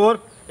তাই দেওয়ার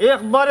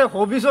একবারে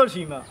হবিসর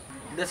সীমা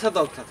দেশে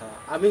তো চাচা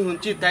আমি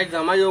শুনছি তাই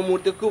জামাই ও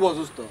মুহূর্তে খুব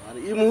অসুস্থ আর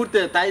এই মুহূর্তে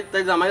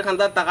তাই জামাই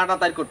খান্দার টাকাটা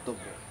তাই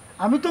কর্তব্য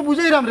আমি তো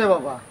বুঝাইরাম রে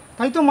বাবা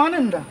তাই তো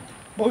মানেন না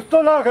বুঝতো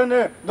না এখানে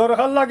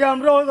দরকার লাগে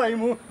আমরাও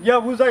যাইমু গিয়া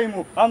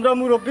বুঝাইমু আমরা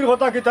মুরব্বীর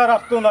কথা কিতা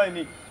রাখতো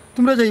নাইনি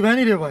তোমরা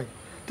যাইবানি রে ভাই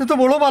তে তো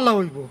বড় পাল্লা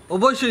হইব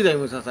অবশ্যই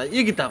যাইমু চাচা ই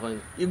কিতা কই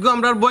ইগো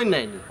আমরার বই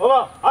নাইনি বাবা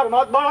আর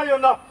মাত বাড়াইও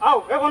না আও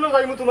এখনো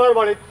যাইমু তোমার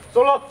বাড়ি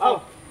চলো আও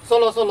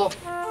চলো চলো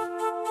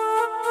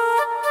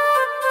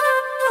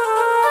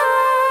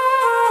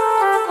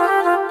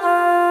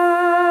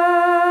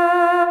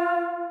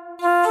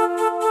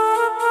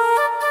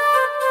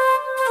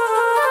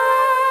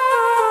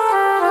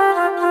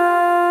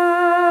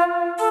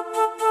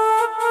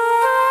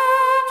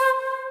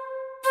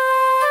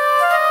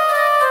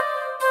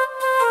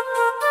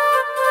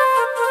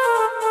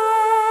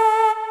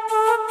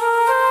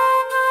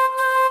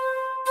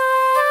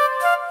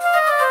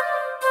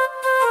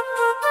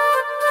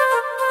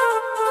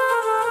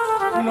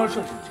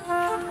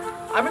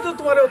আমি তো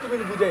তোমার তুমি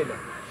বুঝাইলাম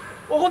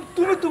ওখন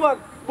তুমি তোমার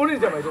বোনের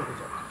জামাই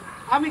বুঝাও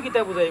আমি কিতা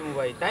বুঝাইমু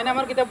ভাই তাই না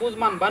আমার কিতা বুঝ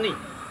মানবানি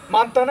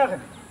মানতা না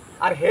কেন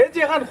আর হে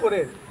যেখান করে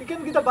এখান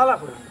কিতা বালা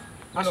করে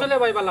আসলে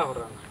ভাই বালা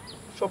করা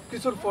সব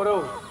কিছুর পরেও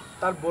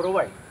তার বড়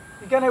ভাই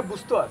এখানে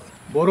বুঝতে আছে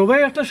বড় ভাই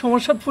একটা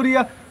সমস্যা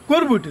ফুরিয়া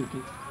করবো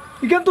ঠিকই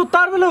এখান তো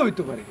তার বেলা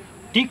হইতে পারে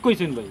ঠিক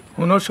কইছেন ভাই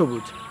হুনো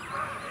সবুজ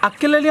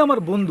আক্কেল আলী আমার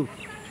বন্ধু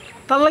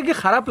তার লাগে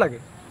খারাপ লাগে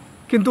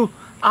কিন্তু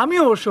আমি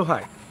অবশ্য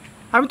হয়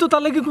আমি তো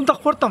তার লাগে কোনটা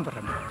করতাম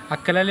পারি না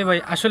আক্কেল আলী ভাই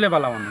আসলে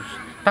বালা মানুষ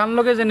তার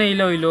লগে যে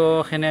নেইলে হইলো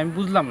সেনে আমি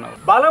বুঝলাম না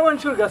বালা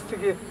মানুষের কাছ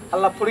থেকে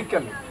আল্লাহ পরীক্ষা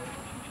নেই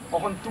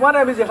তখন তোমার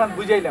আমি যেখান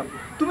বুঝাইলাম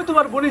তুমি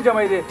তোমার বনি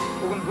জামাই রে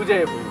তখন বুঝাই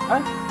বলি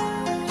হ্যাঁ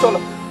চলো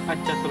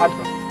আচ্ছা চলো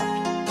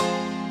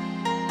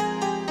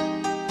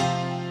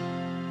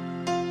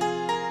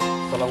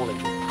আসসালামু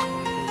আলাইকুম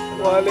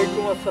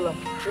ওয়ালাইকুম আসসালাম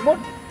এমন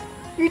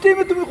এই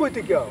টাইমে তুমি কই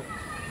থেকে আও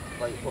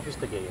ভাই অফিস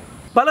থেকে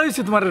ভালো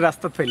হয়েছে তোমার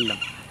রাস্তা ফেললাম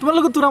তোমার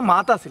লোক তোরা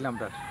মাত আছিল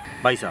আমরা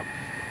ভাই সাহেব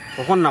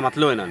কখন না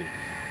মাতলেও না নি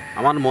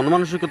আমার মন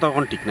মানসিকতা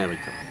এখন ঠিক নাই ভাই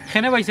সাহেব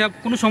সেনে ভাই সাহেব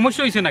কোনো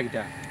সমস্যা হয়েছে না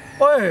কিতা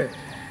ওই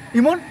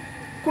ইমন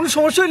কোনো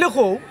সমস্যা হইলে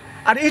কও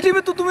আর এই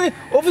টাইমে তো তুমি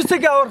অফিস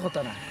থেকে আওয়ার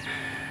কথা না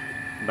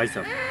ভাই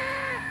সাহেব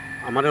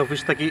আমার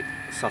অফিস থেকে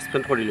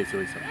সাসপেন্ড করে দিয়েছে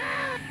ভাই সাহেব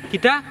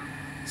কিতা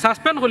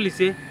সাসপেন্ড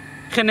করলিছে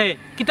সেনে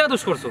কিতা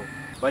দোষ করছো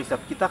ভাই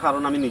সাহেব কিতা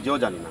কারণ আমি নিজেও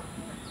জানি না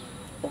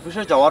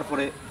অফিসে যাওয়ার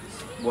পরে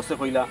বসে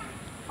কইলা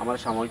আমার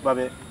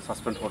সাময়িকভাবে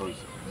সাসপেন্ড করা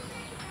হয়েছে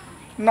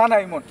না না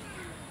ইমন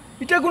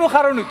এটা কোনো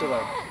কারণ হইতে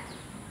পারে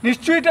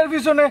নিশ্চয়ই এটার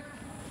পিছনে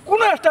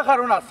কোনো একটা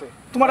কারণ আছে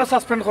তোমার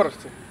সাসপেন্ড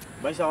করাচ্ছে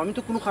ভাই সাহেব আমি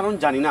তো কোনো কারণ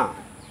জানি না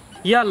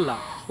ইয়া আল্লাহ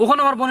ওখানে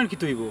আমার বোনের কি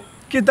হইব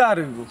কি তা আর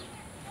হইব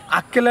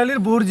আক্কেল আলীর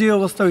বোর যে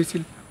অবস্থা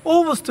হয়েছিল ও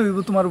অবস্থা হইব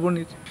তোমার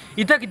বোনের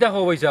ইটা কিতা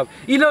হব ভাই সাহেব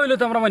ইলা হইলে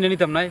তো আমরা মানিয়ে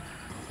নিতাম নাই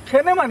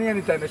খেনে মানিয়ে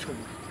নিতাই না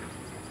শুধু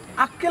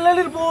আক্কেল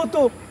আলীর বউ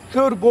তো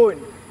কেউর বোন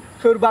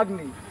কেউর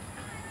বাগনি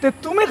তে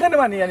তুমি এখানে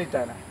মানিয়ে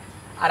নিতাই না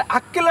আর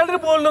আক্কেল আলীর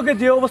বউর লোকে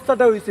যে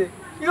অবস্থাটা হয়েছে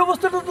এই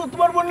অবস্থাটা তো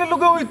তোমার বোনের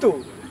লোকে হইতো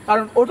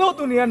কারণ ওটাও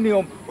দুনিয়ার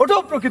নিয়ম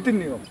ওটাও প্রকৃতির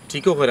নিয়ম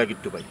ঠিকও হয়ে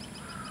গিট্টু ভাই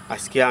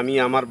আজকে আমি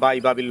আমার ভাই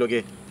বাবির লগে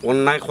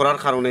অন্যায় করার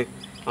কারণে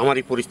আমার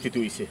এই পরিস্থিতি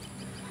হয়েছে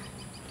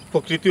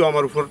প্রকৃতিও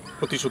আমার উপর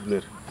প্রতিশোধ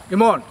নের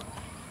ইমন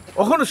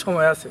এখনো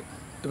সময় আছে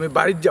তুমি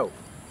বাড়ির যাও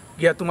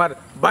গিয়া তোমার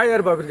ভাই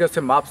আর বাবির কাছে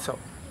মাপ চাও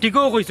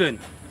ঠিকও কইছেন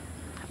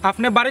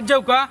আপনি বাড়ির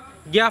যাও কা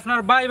গিয়া আপনার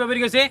ভাই বাবির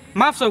কাছে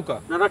মাফ চাও কা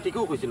না না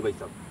ঠিকও কইছেন ভাই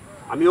সাহেব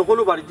আমি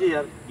ওখানে বাড়ি যাই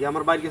আর গিয়ে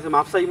আমার বাইরের কাছে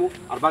মাপ চাইমু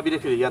আর বাবিরে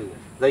ফিরে ইয়ান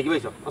যাই কি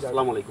ভাই সাহেব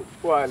আসসালামু আলাইকুম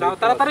যাও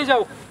তাড়াতাড়ি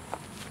যাও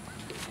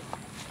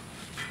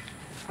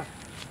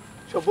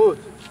সবুজ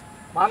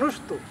মানুষ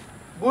তো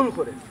ভুল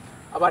করে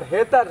আবার হে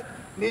তার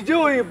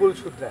নিজেও এই ভুল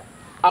শুধরায়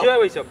জয়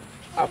ভাই সাহেব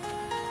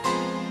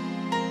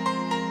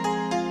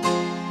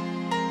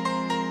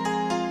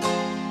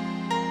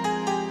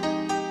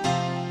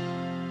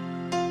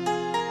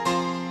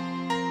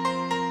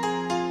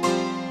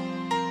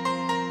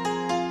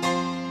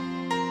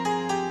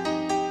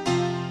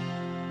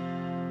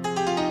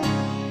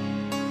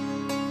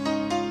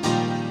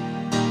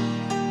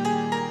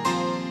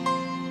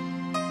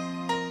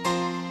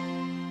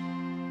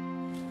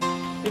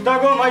কিতা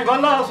গো ভাই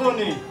ভালো আছো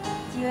নি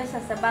জি হয়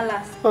চাচা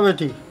বালাস ও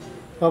বেটি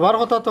বাবার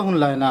কথা তো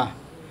শুনলাই না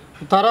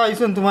তারা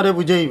আইসেন তোমারে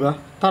বুঝাইবা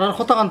তারার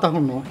কথা কান্তা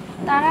শুনো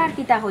তারা আর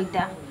কিতা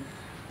হইতা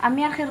আমি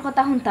আর খের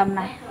কথা শুনতাম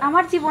না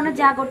আমার জীবনে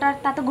যা গোটার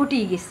তা তো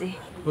ঘটেই গেছে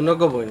শুনো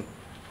গো বোন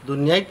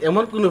দুনিয়ায়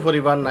এমন কোনো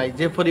পরিবার নাই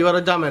যে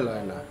পরিবারের ঝামেলা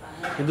হয় না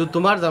কিন্তু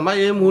তোমার জামাই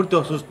এই মুহূর্তে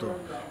অসুস্থ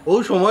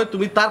ওই সময়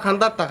তুমি তার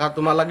খান্দার টাকা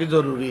তোমার লাগি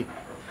জরুরি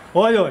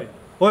ওই ওই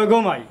ওই গো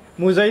মাই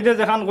মুজাহিদে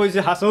যেখান কইছে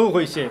হাসও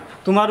কইছে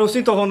তোমার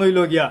উচিত তখন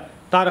হইল গিয়া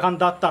তার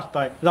খান্দার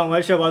তাকতায়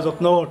জামাই সেবা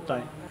যত্ন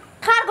করতায়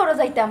খার করে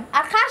যাইতাম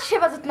আর খার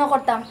সেবা যত্ন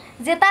করতাম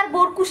যে তার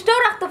বোর কুষ্ঠও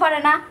রাখতে পারে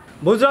না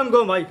বুঝলাম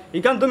গো ভাই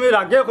ইখান তুমি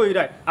রাগে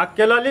কইরাই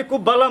আক্কেল আলী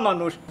খুব ভালো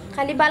মানুষ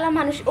খালি বালা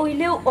মানুষ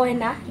ওইলেও হয়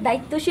না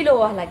দায়িত্বশীল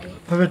হওয়া লাগে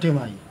বেটি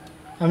মাই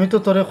আমি তো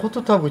তোরে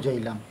কতটা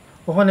বুঝাইলাম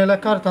ওখানে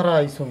এলাকার তারা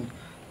আইসুন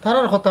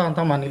তারার কথা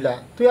আনতা মানিলা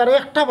তুই আর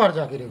একটা বার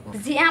জাগি রে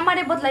যে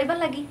আমারে বদলাইবার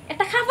লাগি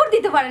একটা খাবার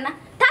দিতে পারে না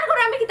তার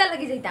করে আমি কিতা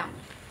লাগি যাইতাম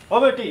ও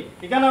বেটি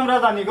এখানে আমরা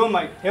জানি গো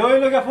মাই হে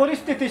হইল গিয়া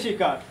পরিস্থিতি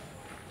শিকার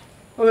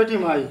ও বেটি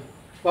মাই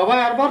বাবা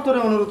আরবার তোরে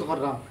অনুরোধ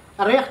করলাম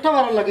আর একটা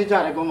বার লাগি যা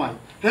রে গো মাই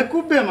হে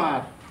খুব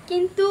বেমার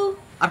কিন্তু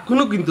আর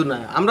কোনো কিন্তু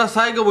নাই আমরা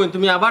চাই গো বোন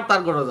তুমি আবার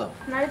তার ঘরে যাও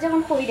নারে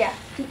যখন কইরা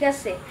ঠিক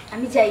আছে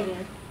আমি যাইনি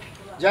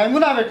যাইমু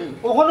না বেটি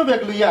ওখানে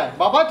বেগ লইয়া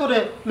বাবা তোরে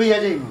লইয়া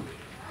যাইমু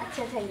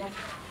আচ্ছা যাইরা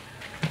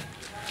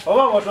ও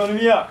বাবা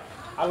মিয়া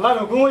আল্লাহ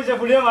হুকুম হইছে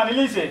ফুড়িয়া মানি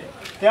লইছে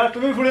তে আর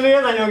তুমি ফুড়ি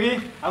লইয়া যাইও কি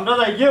আমরা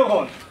যাই গিয়ে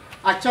ওখান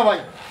আচ্ছা ভাই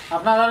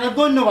আপনারা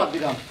ধন্যবাদ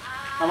দিলাম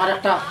আমার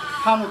একটা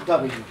খাম উদ্ধার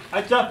হইল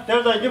আচ্ছা তে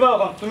যাই দিবা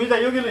ওখান তুমি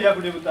যাইও কি লইয়া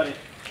ফুড়ি বুতারে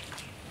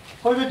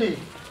কই বেটি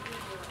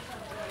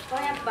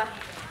ওই আব্বা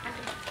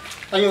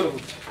আইও রে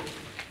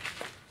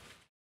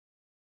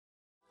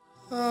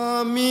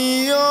আমি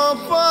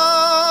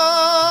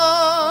অপার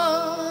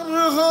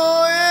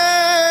হয়ে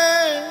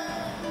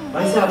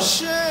বসে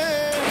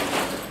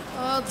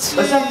আছি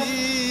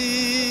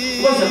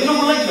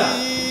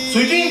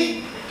সুইটি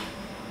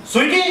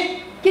সুইটি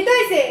কি তো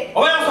হইছে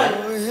ওই আসো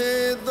হে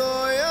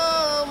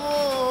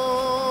দয়াময়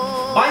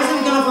বাইসে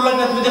কেন ফুল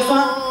লাগা তুমি দেখছো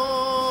না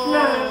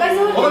না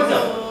পাইছো ওই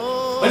যাও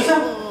বাইসা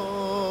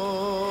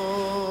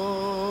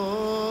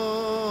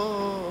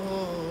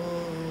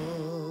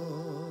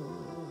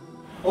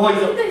ওই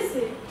যাও কি হইছে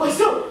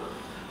বাইসা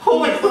ও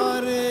মাই গড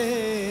পারে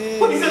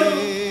বাইসা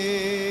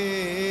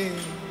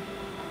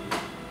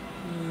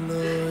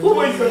ও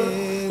বাইসা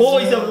ও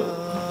বাইসা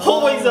ও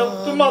বাইসা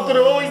তুমি মাত্র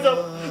ও বাইসা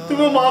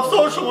তুমি মাফ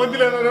চাওয়ার সময়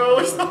দিলে না রে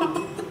বাইসা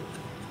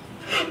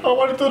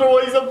আমার তোর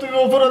বাইসা তুমি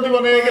অপরাধী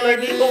বানিয়ে গেলে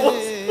কি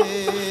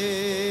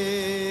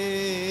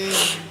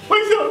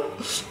বাইসা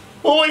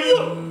ও বাইসা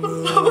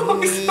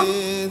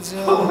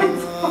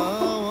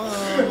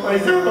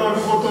বাইসা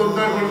আমি কত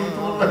অন্যায় করেছি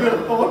তোমার লাগে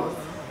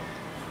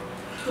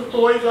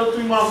ওই সব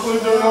তুই মাফ করে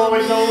দাও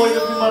ওই সব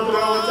তুমি মাত্র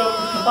ওই সব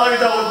আমি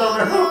তা বলতাম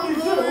না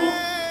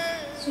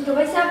ছোট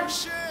ভাই সাহেব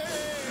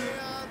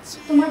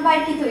তোমার ভাই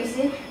কি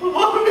হইছে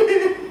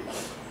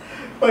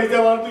ওই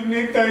সব আর তুই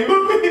নেক তাই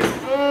বলবি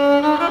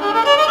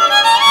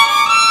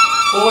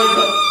ওই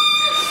সব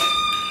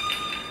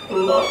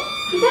আল্লাহ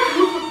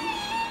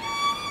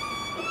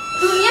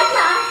দুনিয়া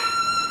না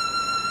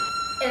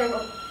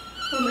এরকম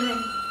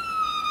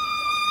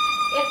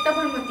একটা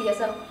বার মাতিয়া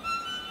যাও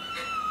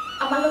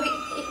আমার লগে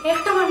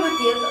একটা বার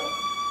মাতিয়া যাও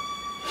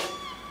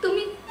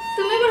তুমি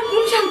তুমি আমার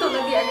কোন সান্ত্বনা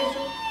দিয়া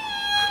গেছো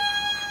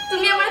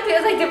তুমি আমার তুই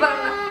যাইতে পারো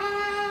না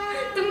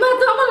তুমি মা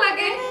তো আমার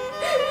লাগে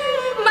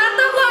মা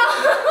তো গো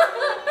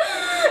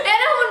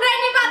এরা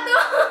হুন্ডাইনি মা তো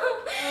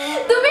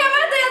তুমি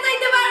আমার তুই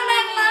যাইতে পারো না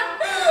একলা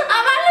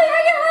আমার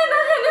লইয়া গেলে না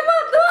খেলে মা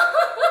তো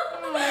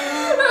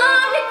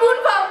আমি কোন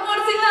পাপ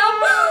করছিলাম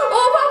ও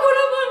বাবুর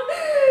আমার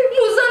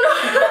মুসন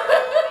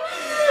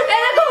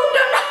এরা তো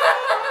উঠো না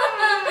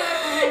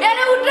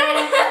এরা উঠে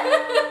না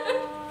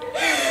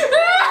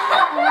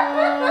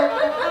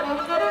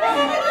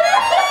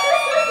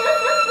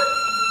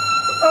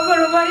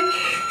বড় ভাই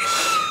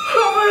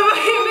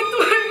আমি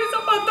তোমার কাছে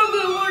কত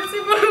ভুল করছি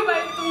বড়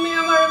ভাই তুমি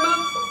আমার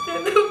মাফ করে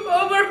দাও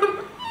বড়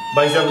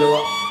ভাইসা দেওয়া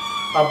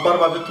আব্বার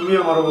বাদে তুমি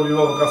আমার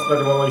অভিভাবক কাজ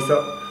করে বাবা ভাইসা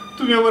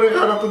তুমি আমার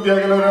খারাপ তো দিয়া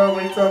গেল রে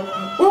ভাইসা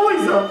ও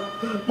ভাইসা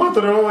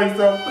মাত্র রে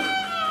ভাইসা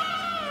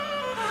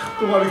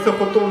তোমার ইচ্ছা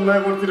কত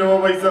অন্যায় করছি রে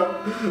ভাইসা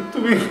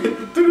তুমি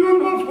তুমি আমার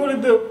মাফ করে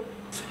দাও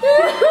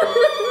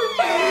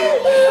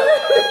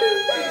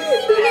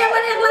তুমি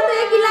আমার একলা তো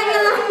একই লাগে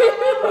না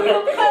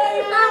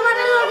আমার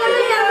লগে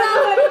লইয়া যাও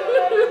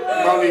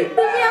মামি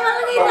তুমি আমার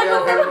লগে এটা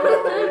কথা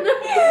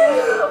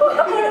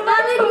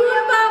আমি কি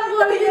পাপ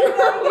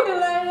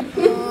করেছিলাম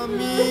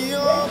আমি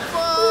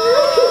অপার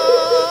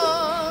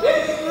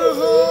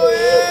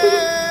হয়ে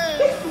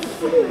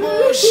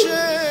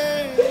বসে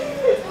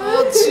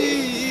আছি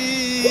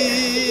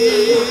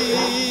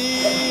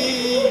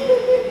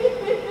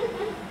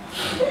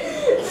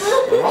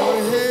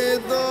হে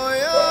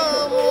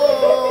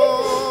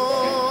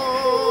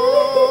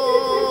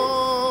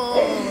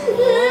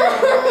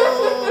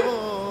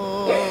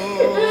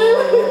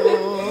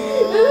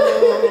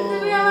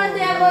তুমি আমার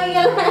দেয়া কই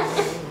গেলা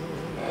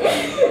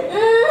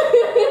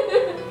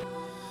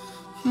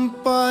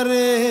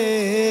পারে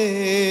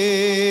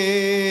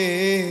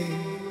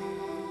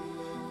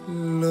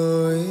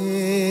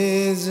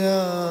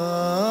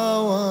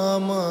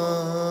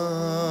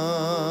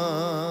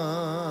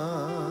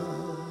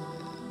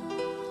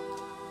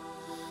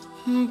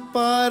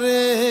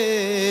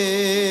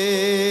পারে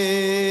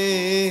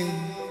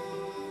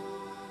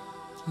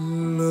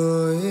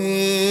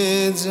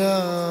লয়ে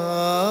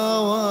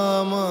যাও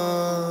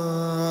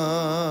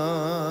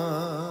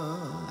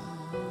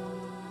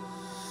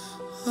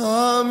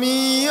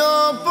আমিও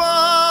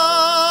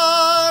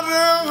পার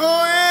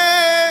হয়ে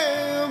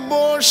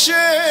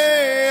বসে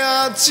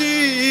আছি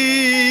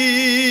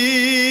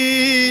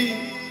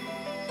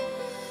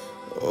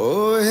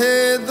ওহে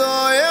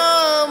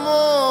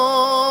দয়াময়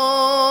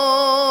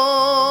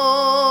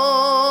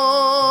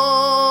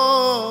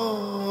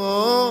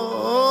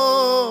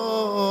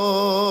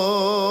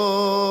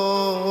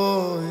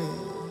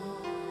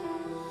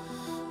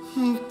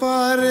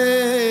পারে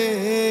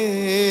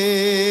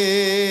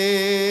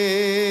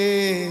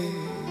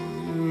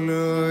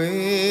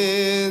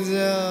লয়ে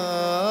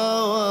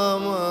যাও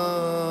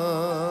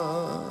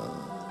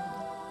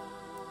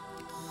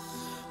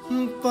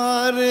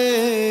পারে